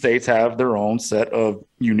 but these states have their own set of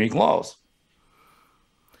unique laws.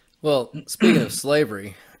 Well, speaking of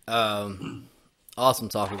slavery, awesome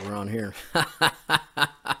topic we're on here.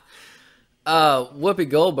 Whoopi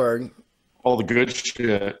Goldberg, all the good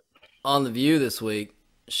shit, on The View this week,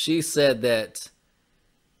 she said that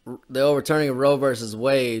the overturning of Roe versus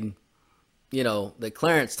Wade, you know, that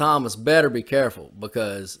Clarence Thomas better be careful,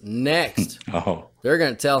 because next they're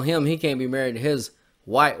going to tell him he can't be married to his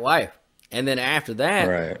white wife. And then after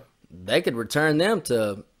that, they could return them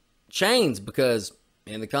to chains, because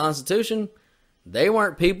in the Constitution, they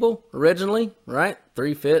weren't people originally, right?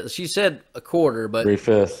 3/5. She said a quarter, but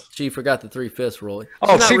 3/5. She forgot the 3/5 rule.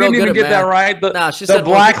 She didn't even get that right. She said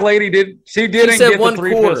black lady did. She didn't get the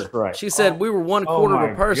 3/5 right. She said we were 1/4 of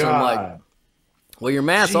a person. I'm like, well, your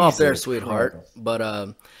math's off there, sweetheart. Christ.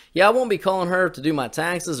 But yeah, I won't be calling her to do my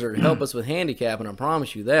taxes or help us with handicapping. I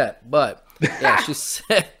promise you that. But yeah, she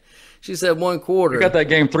said 1/4. You got that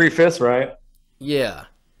game 3/5 right. Yeah.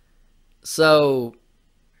 So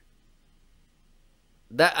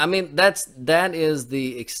that is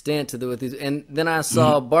the extent to with these. And then I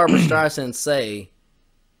saw Barbara Streisand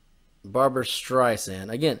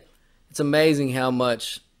again. It's amazing how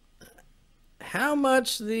much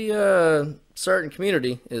the certain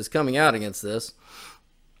community is coming out against this.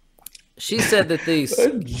 She said that these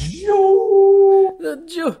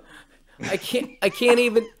I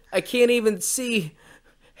can't even see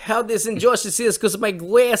how this injustice is, because my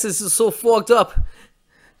glasses are so fucked up.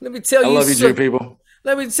 Let me tell you. I love you, Jew people.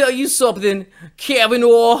 Let me tell you something,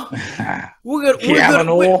 Kavanaugh.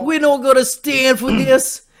 We're not gonna stand for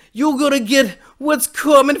this. You're gonna get what's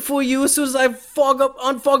coming for you as soon as I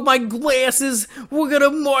unfog my glasses. We're gonna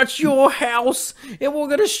march your house, and we're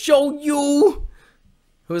gonna show you.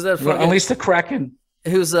 Who's that? Unleash the Kraken.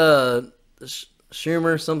 Who's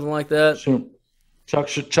Schumer, something like that? Chuck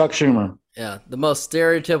Schumer. Yeah, the most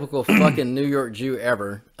stereotypical fucking New York Jew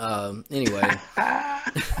ever. Anyway.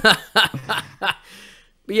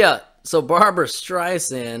 But yeah, so Barbara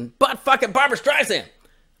Streisand,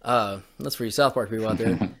 that's for you South Park people out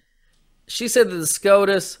there. She said that the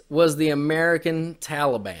SCOTUS was the American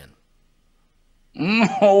Taliban.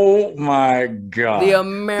 Oh my God. The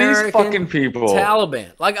American These fucking people.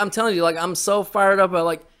 Taliban. Like, I'm telling you, like, I'm so fired up.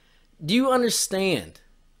 Do you understand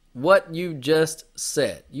what you just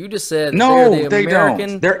said? You just said no, they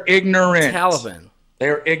don't. They're ignorant. Taliban.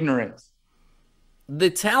 They're ignorant.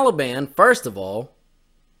 The Taliban, first of all,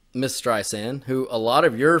 Miss Streisand, who a lot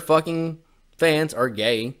of your fucking fans are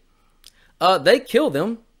gay, they kill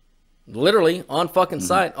them literally on fucking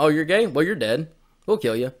sight. Oh, you're gay? Well, you're dead. We'll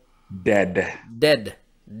kill you. Dead.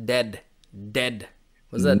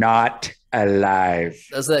 Was that not alive?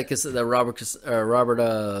 That's that because the Robert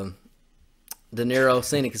De Niro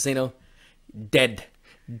scene in Casino. Dead.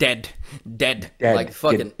 Like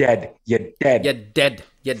fucking you're dead.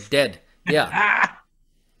 You're dead. Yeah.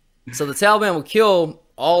 So the Taliban will kill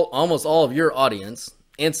almost all of your audience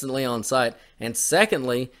instantly on sight. And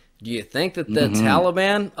secondly, Do you think that the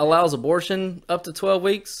Taliban allows abortion up to 12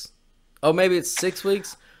 weeks? Oh, maybe it's 6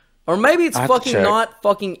 weeks? Or maybe it's fucking not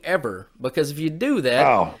fucking ever. Because if you do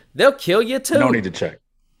that, they'll kill you too. No need to check.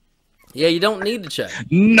 Yeah, you don't need to check.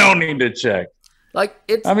 No need to check. Like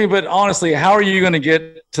it's. I mean, but honestly, how are you going to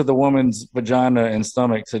get to the woman's vagina and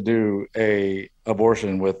stomach to do a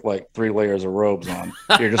abortion with like 3 layers of robes on?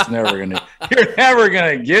 You're just never gonna. You're never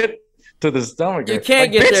gonna get to the stomach. You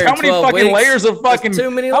can't get there. How many fucking weeks? layers of fucking?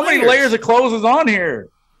 Too many how layers. many layers of clothes is on here?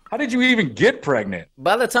 How did you even get pregnant?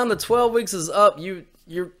 By the time the 12 weeks is up,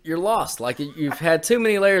 you're lost. Like you've had too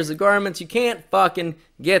many layers of garments. You can't fucking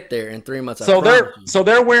get there in 3 months. So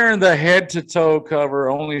they're wearing the head to toe cover,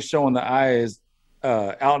 only showing the eyes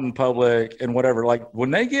out in public and whatever. Like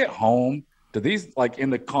when they get home, do these like in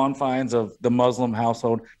the confines of the Muslim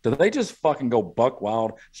household? Do they just fucking go buck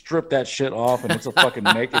wild, strip that shit off, and it's a fucking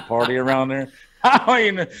naked party around there?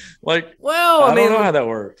 I mean, like, well, I don't know how that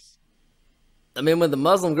works. I mean, with the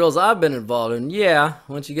Muslim girls I've been involved in, yeah,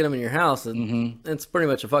 once you get them in your house, it's pretty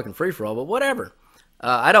much a fucking free for all. But whatever,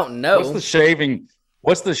 I don't know.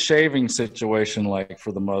 What's the shaving situation like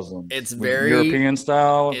for the Muslims? It's very European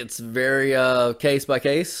style. It's very case by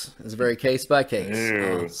case. It's very case by case.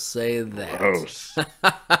 I'll say that. Gross.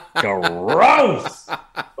 Gross.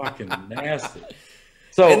 Fucking nasty.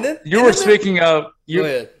 So you were speaking of. Go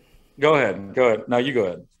ahead. Go ahead. No, you go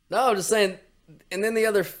ahead. No, I'm just saying. And then the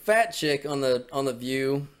other fat chick on the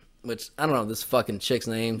View, which I don't know this fucking chick's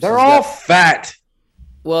name. They're all fat.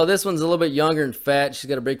 Well, this one's a little bit younger and fat. She's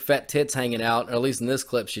got a big fat tits hanging out, or at least in this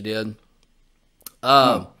clip she did.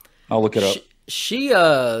 I'll look it up. She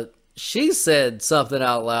said something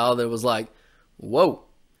out loud that was like, whoa.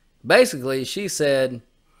 Basically, she said,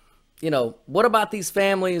 what about these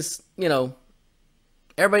families?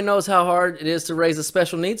 Everybody knows how hard it is to raise a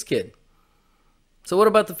special needs kid. So what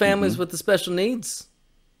about the families with the special needs?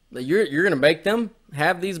 You're going to make them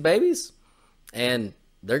have these babies? And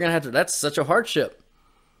they're going to have to, that's such a hardship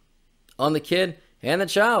on the kid and the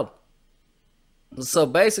child. So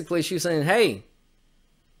basically she's saying, hey,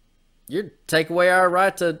 you take away our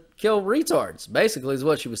right to kill retards, basically is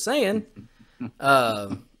what she was saying.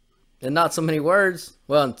 And not so many words.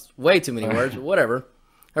 Well, it's way too many words, but whatever.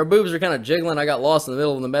 Her boobs are kind of jiggling. I got lost in the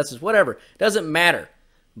middle of the message. Whatever. Doesn't matter.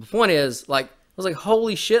 The point is, like, I was like,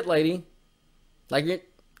 holy shit, lady. Like,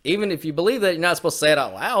 even if you believe that, you're not supposed to say it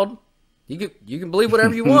out loud. You can believe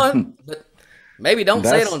whatever you want, but maybe don't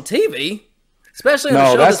say it on TV, especially on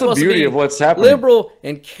a show that's supposed to be of what's happening. Liberal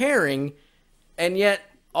and caring, and yet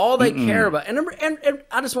all they care about. And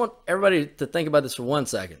I just want everybody to think about this for 1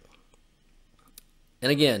 second.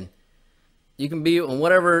 And again, you can be on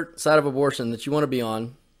whatever side of abortion that you want to be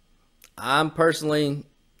on. I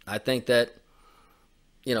think that,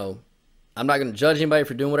 I'm not going to judge anybody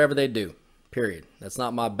for doing whatever they do, period. That's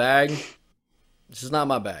not my bag. It's just not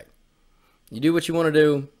my bag. You do what you want to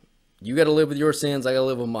do. You got to live with your sins. I got to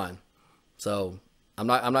live with mine. So I'm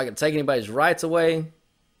not going to take anybody's rights away.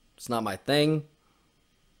 It's not my thing.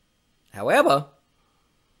 However,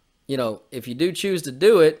 if you do choose to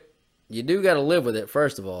do it, you do got to live with it,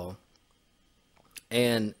 first of all.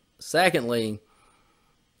 And secondly,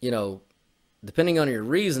 depending on your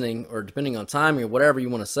reasoning or depending on timing or whatever you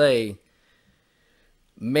want to say,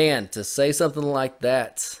 man, to say something like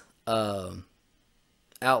that out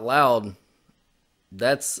loud,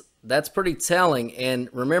 that's pretty telling. And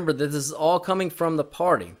remember that this is all coming from the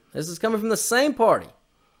party. This is coming from the same party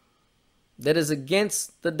that is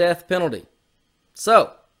against the death penalty.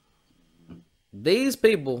 So, these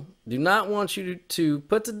people do not want you to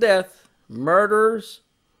put to death murderers,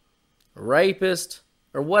 rapists,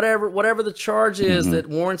 or whatever the charge is that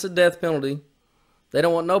warrants a death penalty. They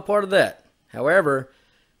don't want no part of that. However,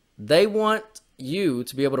 they want you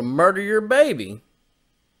to be able to murder your baby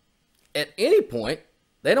at any point.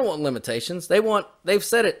 They don't want limitations. They've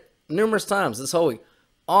said it numerous times this whole week,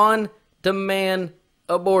 on-demand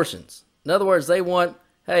abortions. In other words, they want,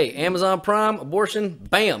 hey, Amazon Prime, abortion,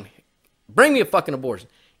 bam, bring me a fucking abortion.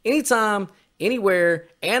 Anytime, anywhere,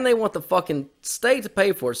 and they want the fucking state to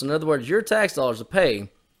pay for it. So in other words, your tax dollars to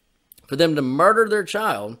pay for them to murder their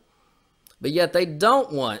child, but yet they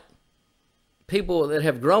don't want people that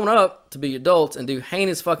have grown up to be adults and do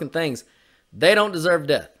heinous fucking things. They don't deserve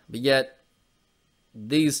death, but yet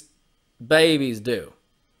these babies do.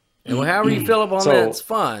 And however you feel up on that, it's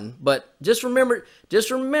fine. But just remember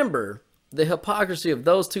the hypocrisy of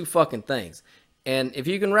those two fucking things. And if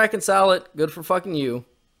you can reconcile it, good for fucking you.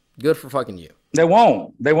 Good for fucking you. They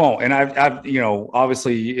won't. And I've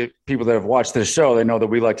obviously people that have watched this show, they know that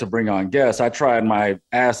we like to bring on guests. I tried my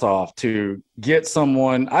ass off to get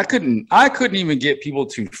someone. I couldn't even get people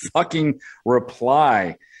to fucking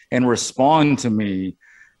reply and respond to me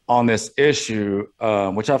on this issue,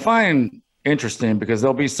 which I find interesting because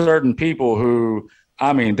there'll be certain people who,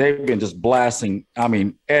 I mean, they've been just blasting, I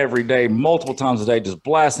mean, every day, multiple times a day, just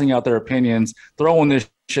blasting out their opinions, throwing this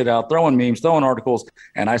shit out, throwing memes, throwing articles.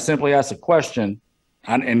 And I simply ask a question.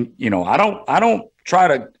 And you know, I don't try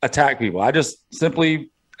to attack people. I just simply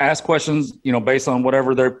ask questions, you know, based on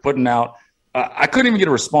whatever they're putting out. I couldn't even get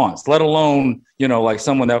a response, let alone, you know, like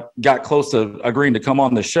someone that got close to agreeing to come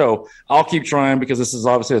on the show. I'll keep trying because this is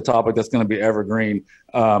obviously a topic that's going to be evergreen.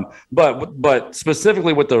 But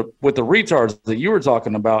specifically with the retards that you were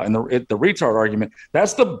talking about and the retard argument,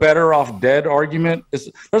 that's the better off dead argument.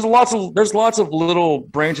 There's lots of little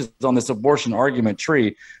branches on this abortion argument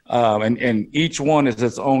tree, and each one is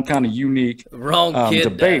its own kind of unique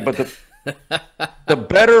debate. But the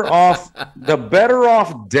better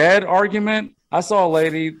off dead argument. I saw a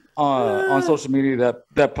lady on social media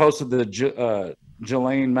that posted the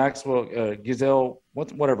Ghislaine Maxwell Giselle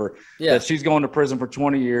whatever that she's going to prison for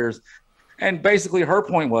 20 years, and basically her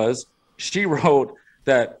point was she wrote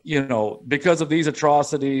that, you know, because of these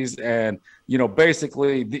atrocities and, you know,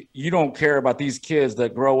 basically you don't care about these kids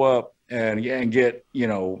that grow up and get, you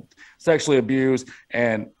know, sexually abused,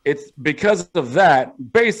 and it's because of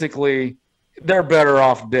that basically they're better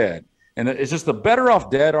off dead. And it's just the better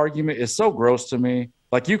off dead argument is so gross to me.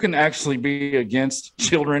 Like, you can actually be against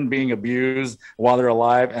children being abused while they're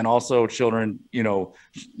alive, and also children, you know,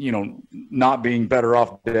 not being better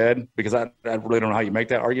off dead, because I really don't know how you make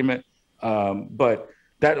that argument. But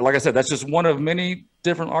that, like I said, that's just one of many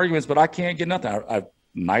different arguments, but I can't get nothing. I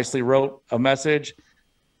nicely wrote a message.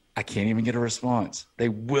 I can't even get a response. They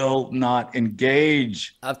will not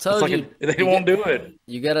engage. I've told you. They won't do it.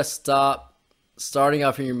 You got to stop starting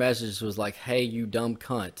off in your message was like, hey, you dumb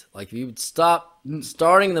cunt. Like, if you would stop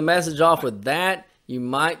starting the message off with that, you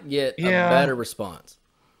might get a better response.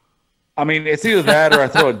 I mean, it's either that or I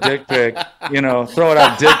throw a dick pic, you know, throw it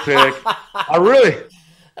out dick pic. I really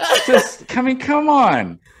just, I mean, come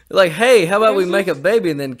on. Like, hey, how about we make a baby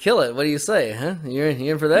and then kill it? What do you say, huh? You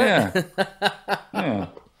in for that? Yeah.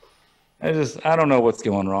 I don't know what's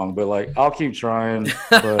going wrong, but like, I'll keep trying.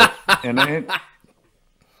 But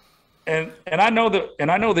and I know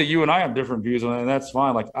that you and I have different views on it, and that's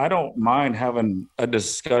fine. Like, I don't mind having a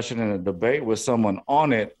discussion and a debate with someone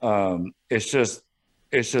on it. It's just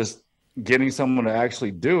getting someone to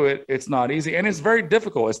actually do it. It's not easy, and it's very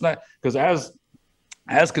difficult. It's not, because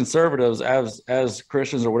as conservatives, as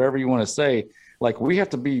Christians, or whatever you want to say, like, we have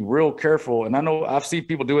to be real careful. And I know I've seen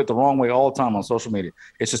people do it the wrong way all the time on social media.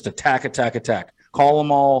 It's just attack. Call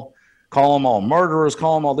them all murderers,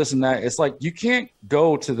 call them all this and that. It's like, you can't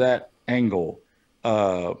go to that angle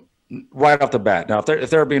right off the bat. Now, if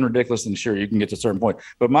they're being ridiculous, then sure, you can get to a certain point.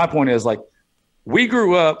 But my point is, like, we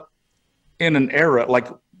grew up in an era like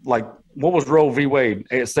what was Roe v. Wade?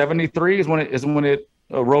 73 is when it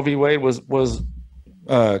Roe v. Wade was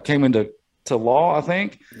came into law, I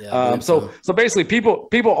think. Yeah, so basically,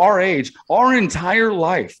 people our age, our entire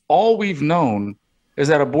life, all we've known is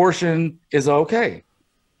that abortion is okay.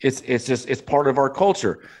 It's part of our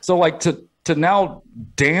culture. So, like, to now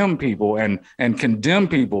damn people and condemn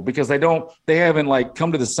people because they haven't like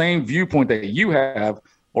come to the same viewpoint that you have,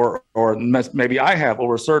 or maybe I have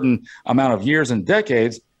over a certain amount of years and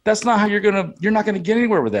decades. That's not how you're not gonna get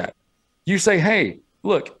anywhere with that. You say, hey,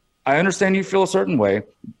 look, I understand you feel a certain way.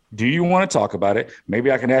 Do you want to talk about it?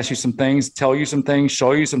 Maybe I can ask you some things, tell you some things,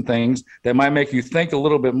 show you some things that might make you think a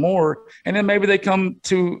little bit more. And then maybe they come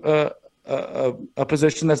to a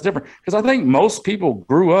position that's different. Because I think most people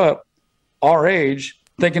grew up our age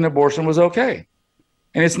thinking abortion was okay.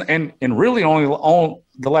 And really only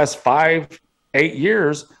the last 5-8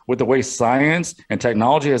 years, with the way science and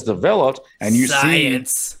technology has developed, and you see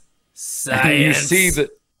that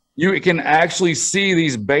you can actually see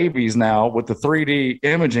these babies now with the 3D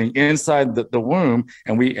imaging inside the womb,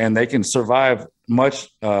 and they can survive much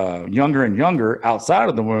younger and younger outside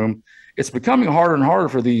of the womb. It's becoming harder and harder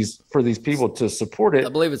for these people to support it. I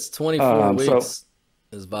believe it's 24 weeks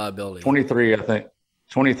is viability. 23,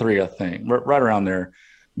 I think, right around there.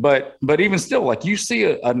 But even still, like, you see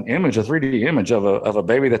an image, a 3D image of a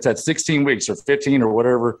baby that's at 16 weeks or 15 or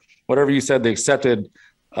whatever you said the accepted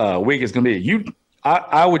week is going to be.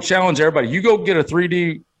 I would challenge everybody. You go get a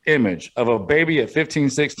 3D image of a baby at 15,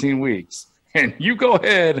 16 weeks, and you go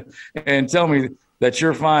ahead and tell me that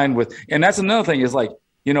you're fine with. And that's another thing is, like,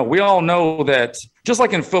 you know, we all know that just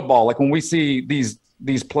like in football, like when we see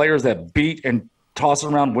these players that beat and toss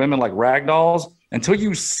around women like rag dolls, until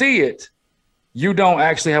you see it, you don't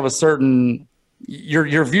actually have a certain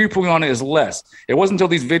your viewpoint on it is less. It wasn't until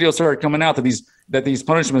these videos started coming out that these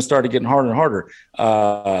punishments started getting harder and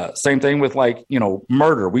harder. Same thing with like, you know,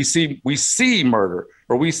 murder. We see murder,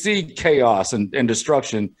 or we see chaos and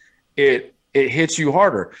destruction. It hits you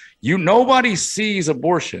harder. Nobody sees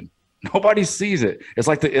abortion. Nobody sees it. It's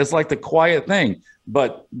like the quiet thing.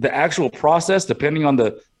 But the actual process, depending on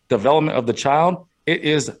the development of the child, it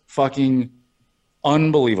is fucking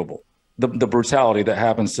unbelievable. The brutality that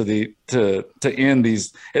happens to end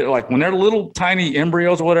these, like when they're little tiny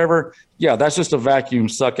embryos or whatever. Yeah, that's just a vacuum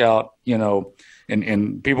suck out, you know,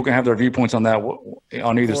 and people can have their viewpoints on that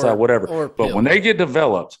on either side, whatever. But when they get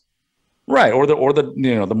developed, right, or the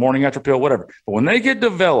you know, the morning after pill, whatever. But when they get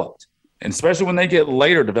developed, and especially when they get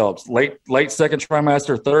later developed, late second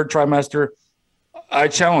trimester, third trimester, I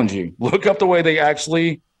challenge you, look up the way they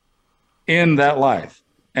actually end that life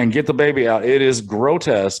and get the baby out. It is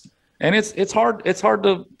grotesque. And it's hard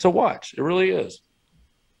to watch. It really is.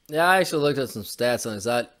 Yeah, I actually looked at some stats on this.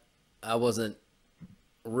 I wasn't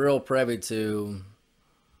real privy to.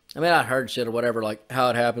 I mean, I heard shit or whatever, like how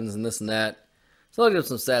it happens and this and that. So I looked at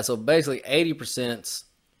some stats. So basically, 80%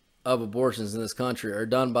 of abortions in this country are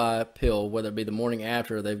done by a pill, whether it be the morning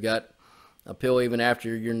after, or they've got a pill even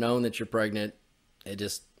after you're known that you're pregnant. It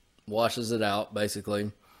just washes it out,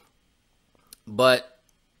 basically. But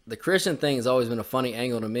the Christian thing has always been a funny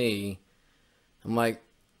angle to me. I'm like,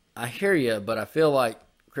 I hear you, but I feel like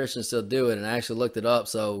Christians still do it, and I actually looked it up.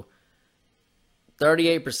 So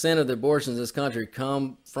 38% of the abortions in this country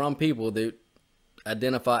come from people that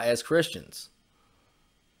identify as Christians.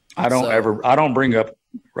 I don't bring up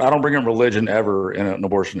religion ever in an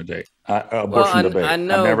abortion debate. Debate. I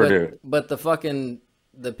know, I never do. But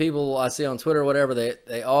the people I see on Twitter or whatever,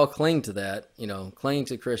 they all cling to that, you know, cling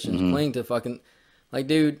to Christians, cling to fucking. Like,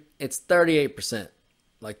 dude, it's 38%.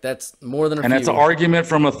 Like, that's more than a few. And that's an argument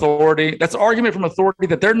from authority. That's an argument from authority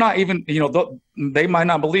that they're not even, you know, they might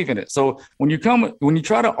not believe in it. So when you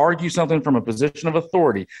try to argue something from a position of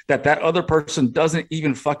authority that other person doesn't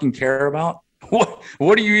even fucking care about,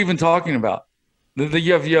 what are you even talking about?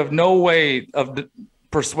 You have no way of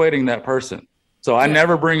persuading that person. So I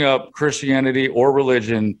never bring up Christianity or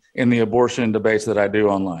religion in the abortion debates that I do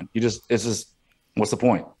online. It's just, what's the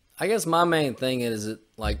point? I guess my main thing is that,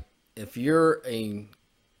 like, if you're a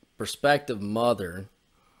prospective mother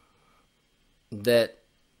that,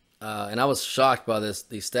 and I was shocked by these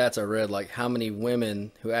stats I read, like how many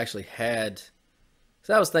women who actually had,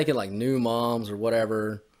 so I was thinking like new moms or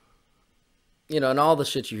whatever, you know, and all the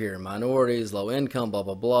shit you hear, minorities, low income, blah,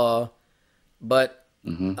 blah, blah. But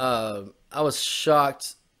I was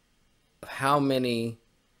shocked how many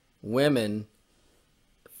women,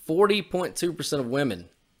 40.2% of women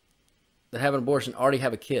that have an abortion already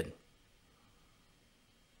have a kid.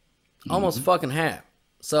 Almost fucking half.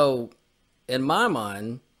 So, in my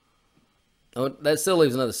mind, that still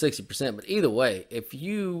leaves another 60%. But either way, if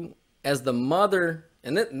you, as the mother,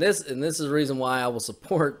 and this is the reason why I will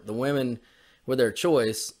support the women with their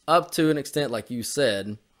choice, up to an extent, like you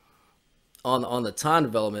said, on the time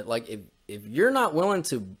development. Like, if you're not willing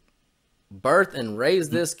to birth and raise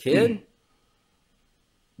this kid,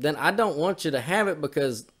 then I don't want you to have it,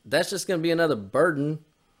 because that's just going to be another burden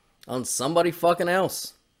on somebody fucking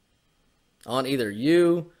else. On either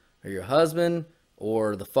you or your husband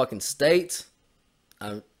or the fucking state.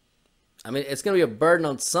 I mean, it's going to be a burden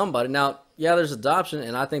on somebody. Now, yeah, there's adoption,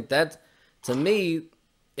 and I think that, to me,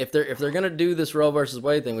 if they're going to do this Roe versus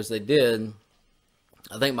Wade thing, which they did,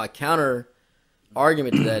 I think my counter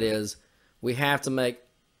argument to that is we have to make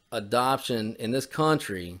adoption in this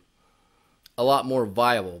country a lot more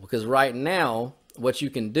viable, because right now what you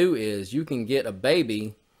can do is you can get a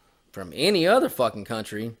baby from any other fucking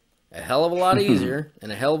country a hell of a lot easier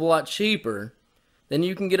and a hell of a lot cheaper than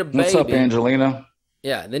you can get a baby. What's up, Angelina?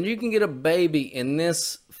 Yeah, then you can get a baby in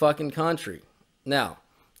this fucking country. Now,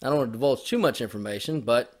 I don't want to divulge too much information,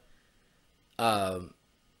 but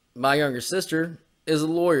my younger sister is a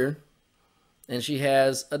lawyer, and she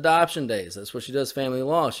has adoption days. That's what she does, family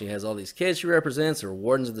law. She has all these kids she represents, or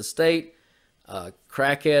wardens of the state,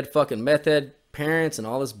 crackhead, fucking meth head parents, and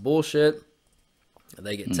all this bullshit.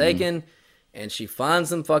 They get taken, and she finds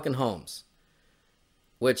them fucking homes.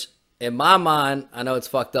 Which, in my mind, I know it's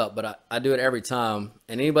fucked up, but I do it every time.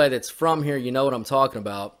 And anybody that's from here, you know what I'm talking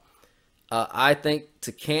about. I think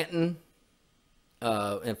to Canton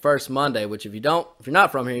and First Monday, which if you're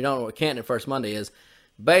not from here, you don't know what Canton and First Monday is.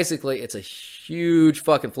 Basically, it's a huge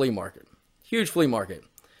fucking flea market. Huge flea market.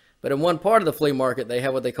 But in one part of the flea market, they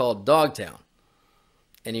have what they call Dogtown.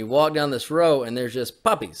 And you walk down this row, and there's just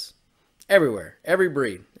puppies everywhere, every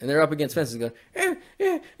breed, and they're up against fences going,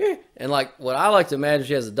 and like what I like to imagine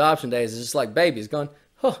she has adoption days is just like babies going,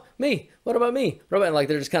 oh, me, what about me? What about, and like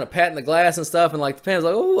they're just kind of patting the glass and stuff, and like the parents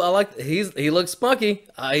like, oh, I like, he looks spunky,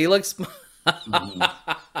 he looks.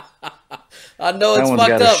 I know it's fucked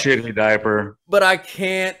got up. A shitty diaper, but I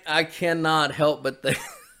cannot help but think.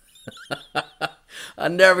 I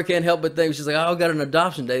never can help but think. She's like, oh, I got an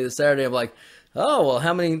adoption day this Saturday. I'm like, oh, well,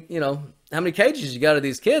 how many cages you got of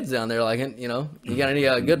these kids down there? Like, you got any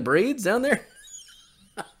good breeds down there?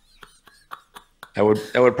 That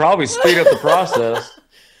would probably speed up the process.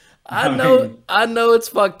 I know it's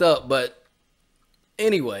fucked up, but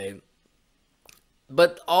anyway,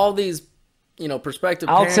 but all these, prospective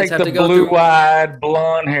parents have to go through. I'll take the blue-eyed,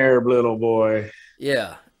 blonde-haired little boy.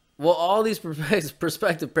 Yeah. Well, all these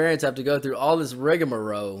prospective parents have to go through all this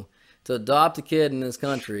rigmarole to adopt a kid in this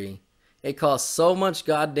country. It costs so much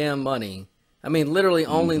goddamn money. I mean, literally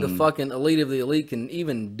only the fucking elite of the elite can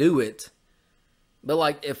even do it. But,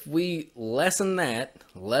 like, if we lessen that,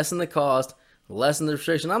 lessen the cost, lessen the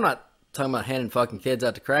restriction. I'm not talking about handing fucking kids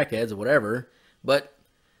out to crackheads or whatever, but...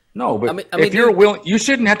 No, but I mean, if you're willing, you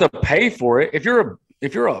shouldn't have to pay for it. If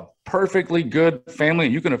you're a perfectly good family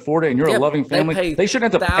and you can afford it and you're a loving family, they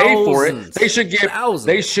shouldn't have to pay for it. They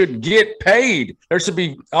should get paid. There should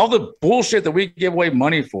be all the bullshit that we give away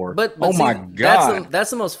money for. But oh see, my God. That's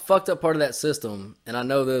the most fucked up part of that system. And I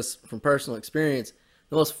know this from personal experience.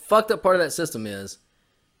 The most fucked up part of that system is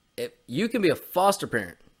if you can be a foster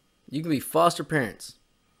parent. You can be foster parents.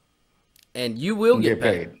 And you will get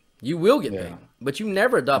paid. You will get paid. But you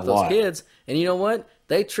never adopt those kids. And you know what?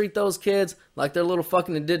 They treat those kids like they're little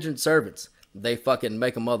fucking indigent servants. They fucking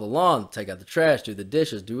make them mow the lawn, take out the trash, do the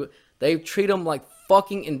dishes, do it. They treat them like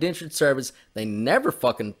fucking indentured servants. They never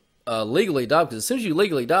fucking legally adopt, because as soon as you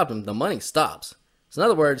legally adopt them, the money stops. So in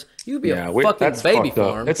other words, you could be a fucking baby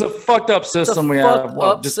farm. It's a fucked up system we have.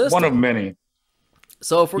 Just one of many.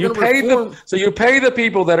 So if we're going to reform... you pay the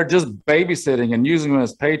people that are just babysitting and using them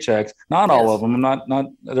as paychecks. Not all of them. Not.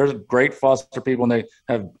 There's great foster people and they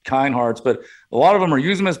have kind hearts, but a lot of them are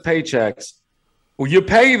using them as paychecks. Well, you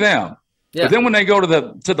pay them, but then when they go to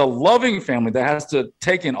the loving family that has to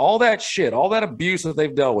take in all that shit, all that abuse that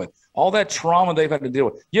they've dealt with, all that trauma they've had to deal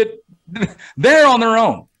with, they're on their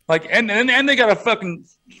own. Like and they got to fucking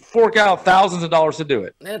fork out thousands of dollars to do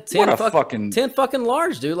it. Yeah, 10 fucking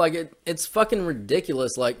large, dude. Like it's fucking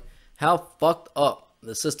ridiculous. Like how fucked up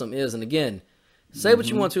the system is. And again, say what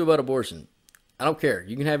you want to about abortion. I don't care.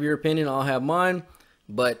 You can have your opinion. I'll have mine.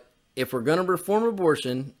 But if we're gonna reform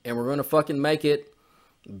abortion and we're gonna fucking make it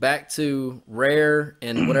back to rare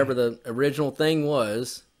and whatever the original thing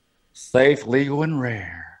was, safe, legal, and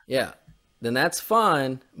rare. Yeah. Then that's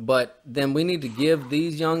fine, but then we need to give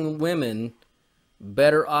these young women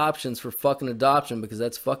better options for fucking adoption, because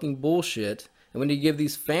that's fucking bullshit. And we need to give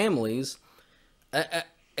these families,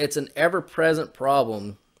 it's an ever-present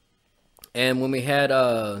problem. And when we had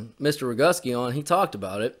Mr. Roguski on, he talked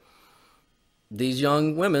about it. These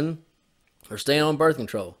young women are staying on birth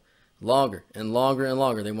control longer and longer and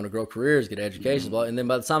longer. They want to grow careers, get educations, and then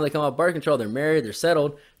by the time they come off birth control, they're married, they're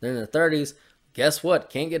settled, they're in their 30s. Guess what?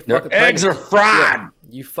 Can't get fucking pregnant. Eggs are fried. Yeah,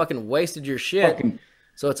 you fucking wasted your shit.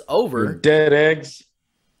 So it's over. Your dead eggs.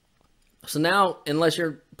 So now, unless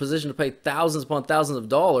you're in a position to pay thousands upon thousands of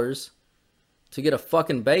dollars to get a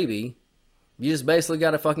fucking baby, you just basically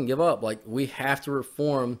got to fucking give up. Like, we have to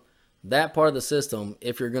reform that part of the system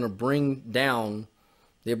if you're going to bring down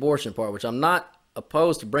the abortion part, which I'm not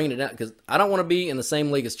opposed to bringing it down, because I don't want to be in the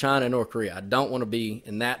same league as China and North Korea. I don't want to be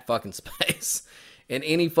in that fucking space. In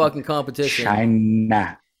any fucking competition.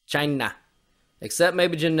 China. Except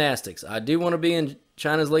maybe gymnastics. I do want to be in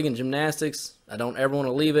China's league in gymnastics. I don't ever want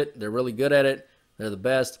to leave it. They're really good at it. They're the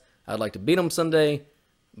best. I'd like to beat them someday.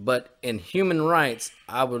 But in human rights,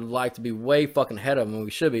 I would like to be way fucking ahead of them.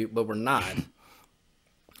 We should be, but we're not.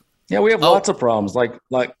 Yeah, we have lots of problems. Like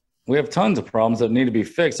we have tons of problems that need to be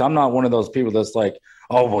fixed. I'm not one of those people that's like,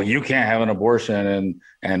 oh, well, you can't have an abortion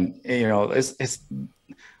and you know, it's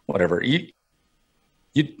whatever.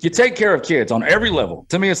 You take care of kids on every level.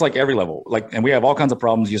 To me, it's like every level. Like, and we have all kinds of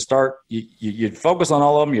problems. You focus on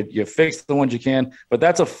all of them. You fix the ones you can. But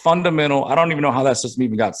that's a fundamental. I don't even know how that system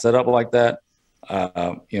even got set up like that.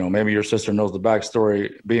 Maybe your sister knows the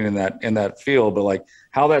backstory, being in that field. But like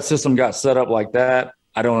how that system got set up like that,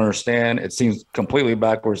 I don't understand. It seems completely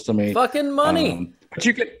backwards to me. Fucking money.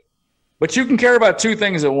 But you can care about two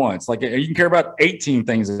things at once. Like you can care about 18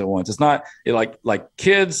 things at once. It's not like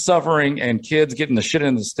kids suffering and kids getting the shit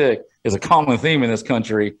in the stick is a common theme in this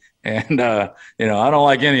country. And, I don't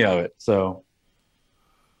like any of it. So.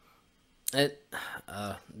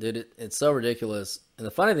 Dude, it's so ridiculous. And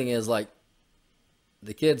the funny thing is, like,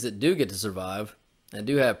 the kids that do get to survive and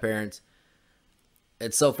do have parents,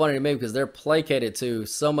 it's so funny to me because they're placated to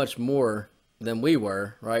so much more than we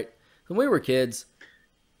were, right? When we were kids,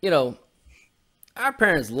 our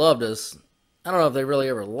parents loved us. I don't know if they really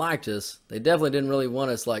ever liked us. They definitely didn't really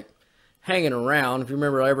want us like hanging around. If you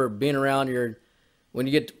remember ever being around when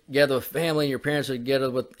you get together with family and your parents are together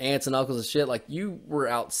with aunts and uncles and shit, like you were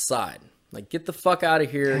outside. Like, get the fuck out of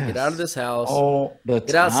here. Yes. Get out of this house. All the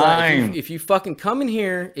Get outside. If you fucking come in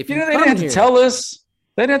here, they didn't have to tell us.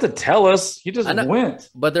 They didn't have to tell us. You just went.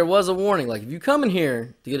 But there was a warning. Like, if you come in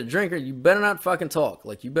here to get a drinker, you better not fucking talk.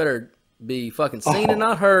 Like, you better be fucking seen and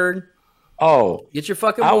not heard. Oh. Get your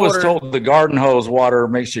fucking water. I was told the garden hose water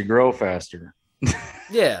makes you grow faster.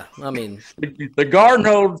 Yeah, I mean. the garden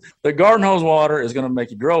hose water is going to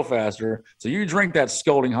make you grow faster. So you drink that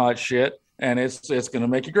scalding hot shit, and it's going to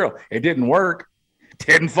make you grow. It didn't work. It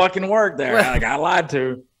didn't fucking work there. I got lied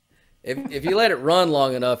to. If you let it run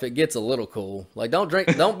long enough, it gets a little cool. Like,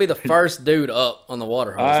 don't be the first dude up on the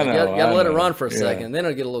water hose. Like, you gotta let it run for a second, then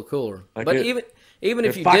it'll get a little cooler. Like but even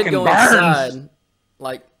if you did go inside,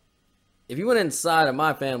 like if you went inside of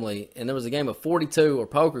my family and there was a game of 42 or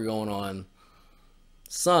poker going on,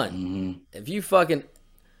 son, if you fucking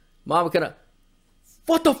mama could have,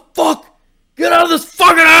 what the fuck? Get out of this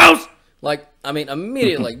fucking house! Like, I mean,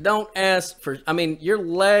 immediately, don't ask for. I mean, your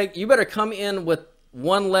leg. You better come in with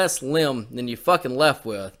one less limb than you fucking left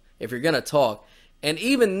with if you're gonna talk, and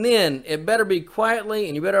even then, it better be quietly,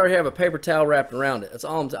 and you better already have a paper towel wrapped around it. That's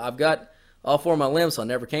all I've got all 4 of my limbs, so I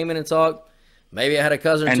never came in and talked. Maybe I had a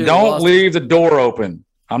cousin or two. And don't leave the door open.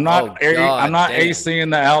 I'm not AC in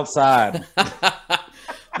the outside.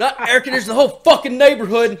 Not air conditioning the whole fucking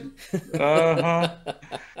neighborhood. I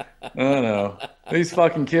know. These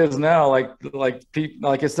fucking kids now, like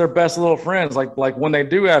it's their best little friends. Like when they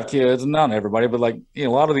do have kids, and not everybody, but like a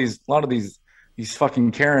lot of these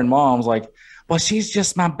fucking Karen moms, like, well, she's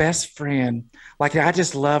just my best friend. Like, I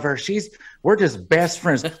just love her. We're just best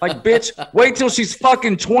friends. Like, bitch, wait till she's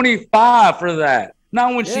fucking 25 for that.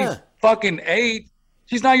 Not when she's fucking 8.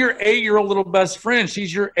 She's not your 8-year-old little best friend.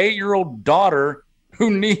 She's your 8-year-old daughter who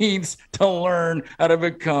needs to learn how to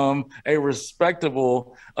become a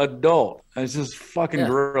respectable adult. It's just fucking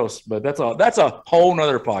gross. But that's a whole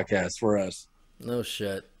nother podcast for us. No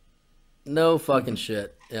shit. No fucking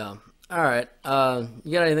shit. Yeah. All right.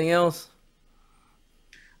 You got anything else?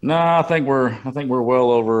 No, I think we're well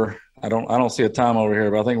over. I don't see a time over here,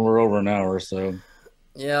 but I think we're over an hour. So.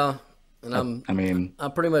 Yeah, and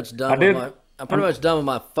I'm pretty much done. I'm pretty much done with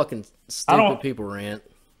my fucking stupid people rant.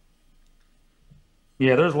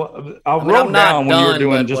 Yeah, there's what I wrote down when you were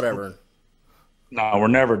doing just whatever. No, we're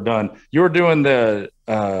never done. You were doing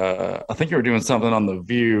I think you were doing something on The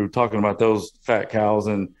View, talking about those fat cows,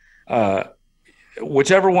 and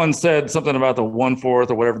whichever one said something about the 1/4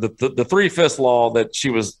 or whatever, the 3/5 law that she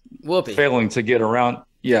was failing to get around.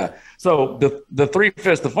 Yeah. So the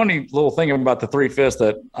 3/5, the funny little thing about the 3/5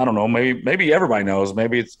 that I don't know, maybe everybody knows,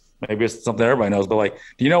 maybe it's something everybody knows, but like,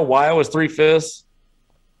 do you know why it was 3/5?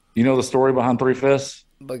 You know the story behind 3/5?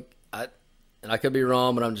 But I could be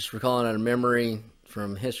wrong, but I'm just recalling out of memory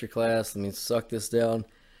from history class. Let me suck this down.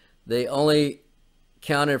 They only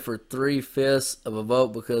counted for 3/5 of a vote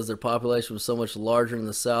because their population was so much larger in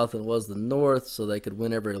the South than it was the North, so they could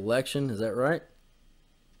win every election. Is that right?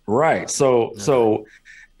 Right. So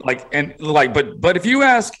but if you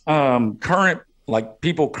ask current, like,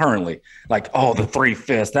 people currently, like, oh, the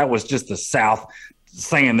 3/5, that was just the South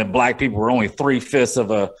saying that black people were only 3/5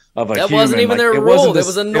 of a that human. Wasn't even their rule. It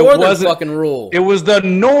was a northern fucking rule. It was the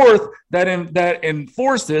North that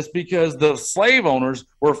enforced this because the slave owners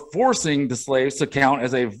were forcing the slaves to count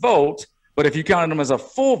as a vote. But if you counted them as a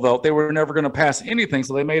full vote, they were never going to pass anything.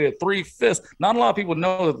 So they made it 3/5. Not a lot of people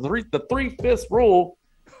know that the 3/5 rule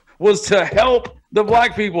was to help the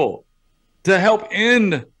black people, to help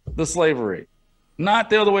end the slavery, not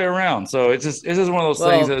the other way around. So it's just one of those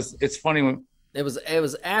things. It's funny when. It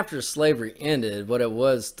was after slavery ended. What it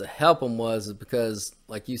was to help them was because,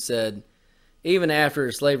 like you said, even after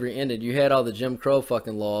slavery ended, you had all the Jim Crow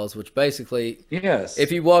fucking laws, which basically, if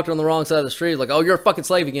you walked on the wrong side of the street, like, oh, you're a fucking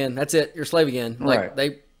slave again. That's it. You're a slave again.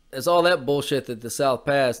 Like, it's all that bullshit that the South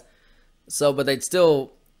passed. So, but they'd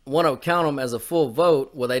still want to count them as a full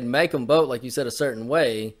vote. Well, they'd make them vote, like you said, a certain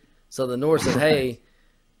way. So the North said, hey,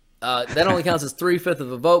 that only counts as 3/5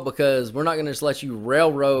 of a vote because we're not going to just let you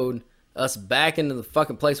railroad us back into the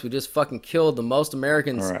fucking place we just fucking killed the most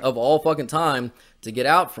Americans of all fucking time to get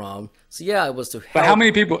out from. So yeah, it was to help. But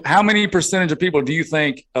how many percentage of people do you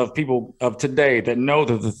think of people of today that know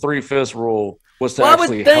that the 3/5 rule was to Well, I would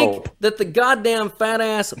actually think help. that the goddamn fat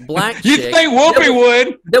ass black You chick think Whoopi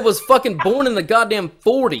would? that was fucking born in the goddamn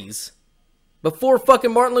 40s before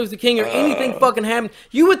fucking Martin Luther King or anything fucking happened,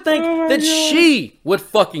 you would think that she would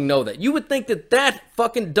fucking know that. You would think that that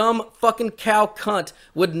fucking dumb fucking cow cunt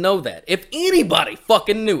would know that. If anybody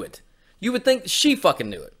fucking knew it, you would think she fucking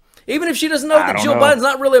knew it. Even if she doesn't know that Jill Biden's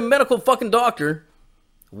not really a medical fucking doctor,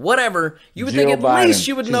 whatever, you would think at least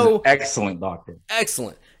she would know. An excellent doctor.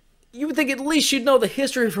 Excellent. You would think at least she'd know the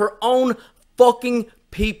history of her own fucking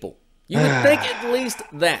people. You would think at least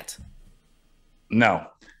that. No,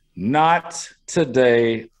 not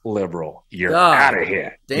today, liberal. You're out of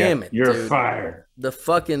here. Damn it, You're dude. fired. The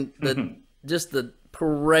fucking, just the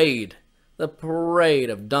parade of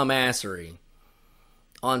dumbassery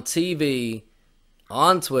on TV,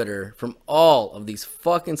 on Twitter, from all of these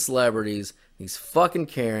fucking celebrities, these fucking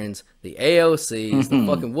Karens, the AOCs, the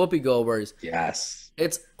fucking Whoopi Goldbergs. Yes.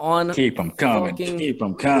 It's on. Keep them coming. Keep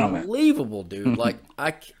them coming. Unbelievable, dude. Like,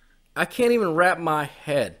 I can't even wrap my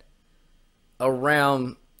head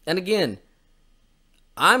around. And again,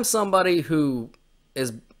 I'm somebody who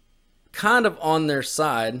is kind of on their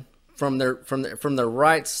side from their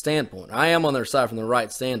right standpoint. I am on their side from the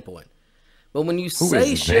right standpoint. But when you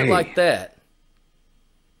say shit like that,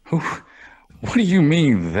 what do you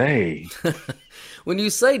mean they? when you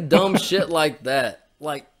say dumb shit like that,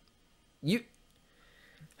 like you,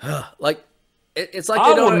 like it's like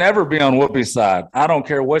I will never be on Whoopi's side. I don't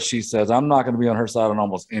care what she says. I'm not going to be on her side on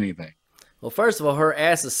almost anything. Well, first of all, her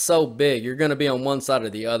ass is so big, you're going to be on one side or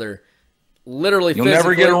the other. Literally, you'll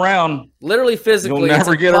never get around. Lliterally, physically, you'll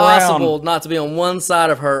never it's get impossible around. not to be on one side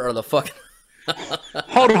of her or the fucking.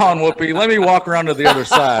 Hold on, Whoopi. Let me walk around to the other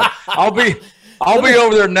side. I'll be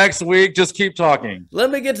over there next week. Just keep talking. Let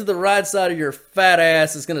me get to the right side of your fat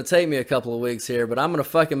ass. It's going to take me a couple of weeks here, but I'm going to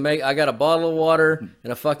fucking I got a bottle of water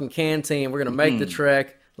and a fucking canteen. We're going to make the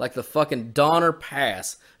trek like the fucking Donner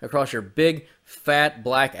Pass across your big, fat,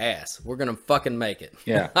 black ass. We're going to fucking make it.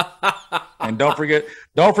 Yeah. And don't forget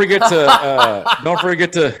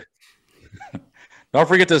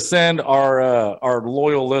to send our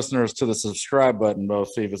loyal listeners to the subscribe button, both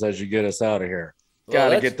Stevens, as you get us out of here. Well,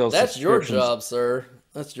 Gotta get those. That's your job, sir.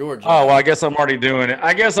 That's your job. Oh, well, I guess I'm already doing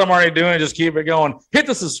it. Just keep it going. Hit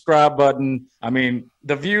the subscribe button. I mean,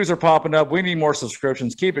 the views are popping up. We need more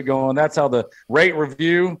subscriptions. Keep it going. That's how the rate,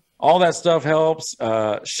 review, all that stuff helps.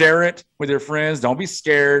 Share it with your friends. Don't be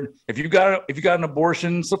scared. If you got an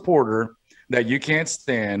abortion supporter that you can't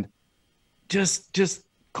stand, just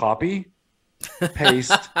copy,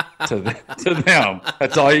 paste to them.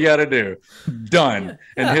 That's all you got to do. Done.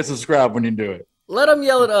 And hit subscribe when you do it. Let them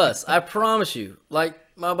yell at us. I promise you. Like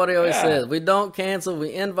my buddy always says, we don't cancel.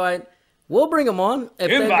 We invite. We'll bring them on. If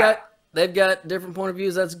they've got different point of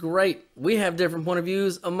views, that's great. We have different point of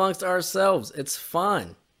views amongst ourselves. It's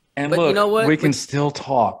fine. And but look, you know what? We can still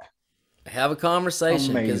talk. Have a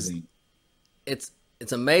conversation. Amazing. It's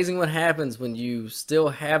amazing what happens when you still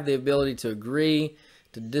have the ability to agree,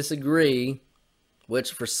 to disagree,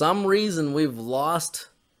 which for some reason we've lost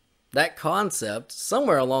that concept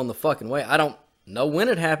somewhere along the fucking way. I don't know when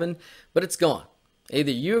it happened, but it's gone.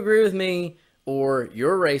 Either you agree with me or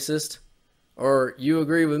you're racist, or you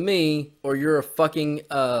agree with me or you're a fucking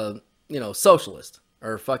socialist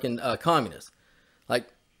or fucking communist. Like,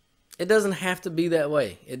 it doesn't have to be that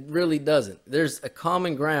way. It really doesn't. There's a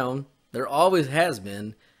common ground. There always has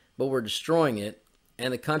been, but we're destroying it,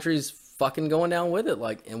 and the country's fucking going down with it.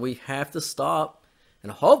 Like, and we have to stop.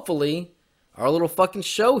 And hopefully, our little fucking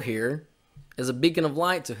show here is a beacon of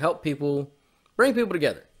light to help people, bring people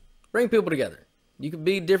together. Bring people together. You can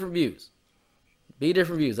be different views. Be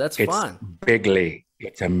different views. That's fine.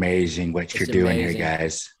 It's amazing what you're doing here,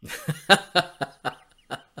 guys.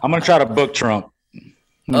 I'm gonna try to book Trump.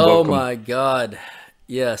 Oh my God.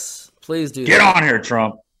 Yes. Please do. Get on here,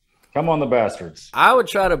 Trump. Come on, the bastards. I would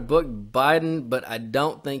try to book Biden, but I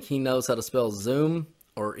don't think he knows how to spell Zoom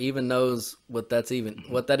or even knows what that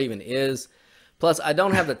even is. Plus, I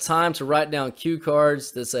don't have the time to write down cue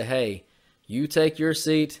cards that say, hey, you take your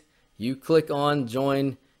seat, you click on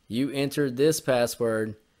join, you enter this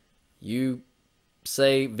password, you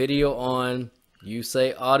say video on, you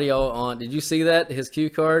say audio on. Did you see that, his cue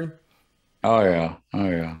card? Oh, yeah.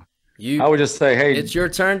 I would just say, hey, it's your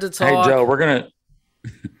turn to talk. Hey, Joe, we're going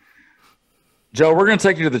to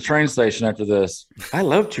take you to the train station after this. I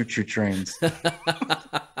love choo-choo trains.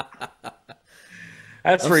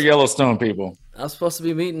 That's for Yellowstone people. I'm supposed to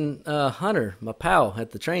be meeting Hunter, my pal, at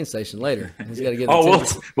the train station later. He's got to give.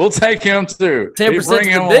 We'll take him too. 10% to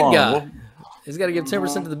the big guy. He's got to give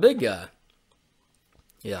 10% to the big guy.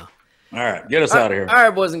 Yeah. All right, get us out of here. All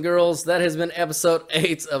right, boys and girls, that has been episode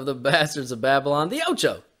 8 of the Bastards of Babylon, the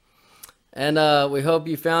Ocho. And we hope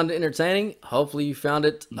you found it entertaining. Hopefully you found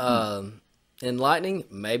it enlightening.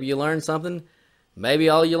 Maybe you learned something. Maybe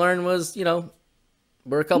all you learned was,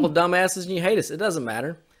 we're a couple dumbasses and you hate us. It doesn't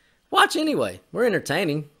matter. Watch anyway. We're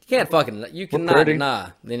entertaining. You cannot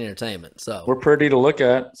deny the entertainment. So we're pretty to look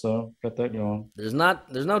at. So got that going. There's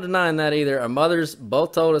no denying that either. Our mothers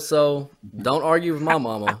both told us so. Don't argue with my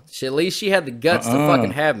mama. At least she had the guts to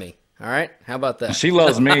fucking have me. All right, how about that? She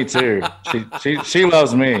loves me too. She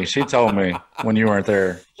loves me. She told me when you weren't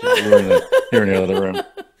there. You were in the other room.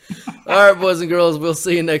 All right, boys and girls. We'll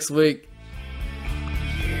see you next week.